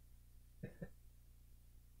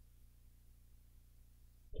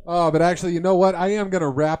 But actually, you know what? I am going to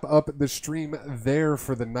wrap up the stream there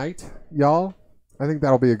for the night, y'all. I think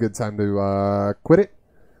that'll be a good time to quit it.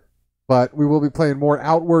 But we will be playing more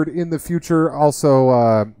Outward in the future.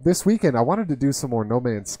 Also, this weekend, I wanted to do some more No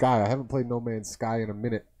Man's Sky. I haven't played No Man's Sky in a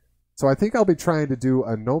minute. So I think I'll be trying to do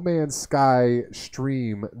a No Man's Sky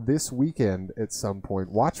stream this weekend at some point.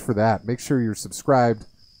 Watch for that. Make sure you're subscribed.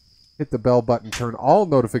 Hit the bell button. Turn all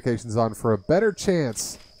notifications on for a better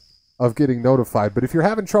chance of getting notified. But if you're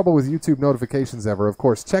having trouble with YouTube notifications ever, of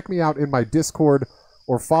course, check me out in my Discord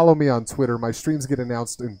or follow me on Twitter. My streams get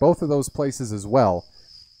announced in both of those places as well.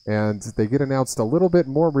 And they get announced a little bit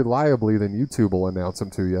more reliably than YouTube will announce them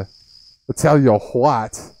to you. I'll tell you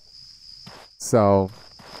what. So,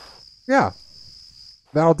 yeah.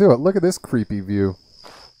 That'll do it. Look at this creepy view.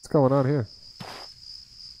 What's going on here?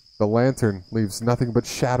 The lantern leaves nothing but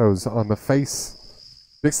shadows on the face.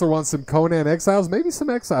 Bixler wants some Conan Exiles. Maybe some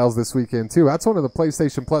Exiles this weekend, too. That's one of the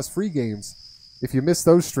PlayStation Plus free games. If you missed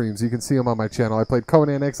those streams, you can see them on my channel. I played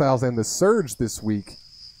Conan Exiles and The Surge this week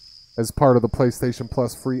as part of the PlayStation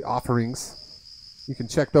Plus free offerings. You can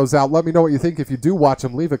check those out. Let me know what you think. If you do watch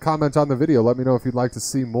them, leave a comment on the video. Let me know if you'd like to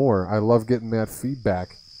see more. I love getting that feedback.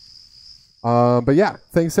 But yeah,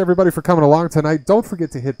 thanks everybody for coming along tonight. Don't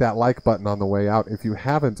forget to hit that like button on the way out if you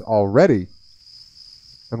haven't already.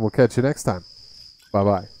 And we'll catch you next time.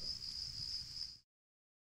 Bye-bye.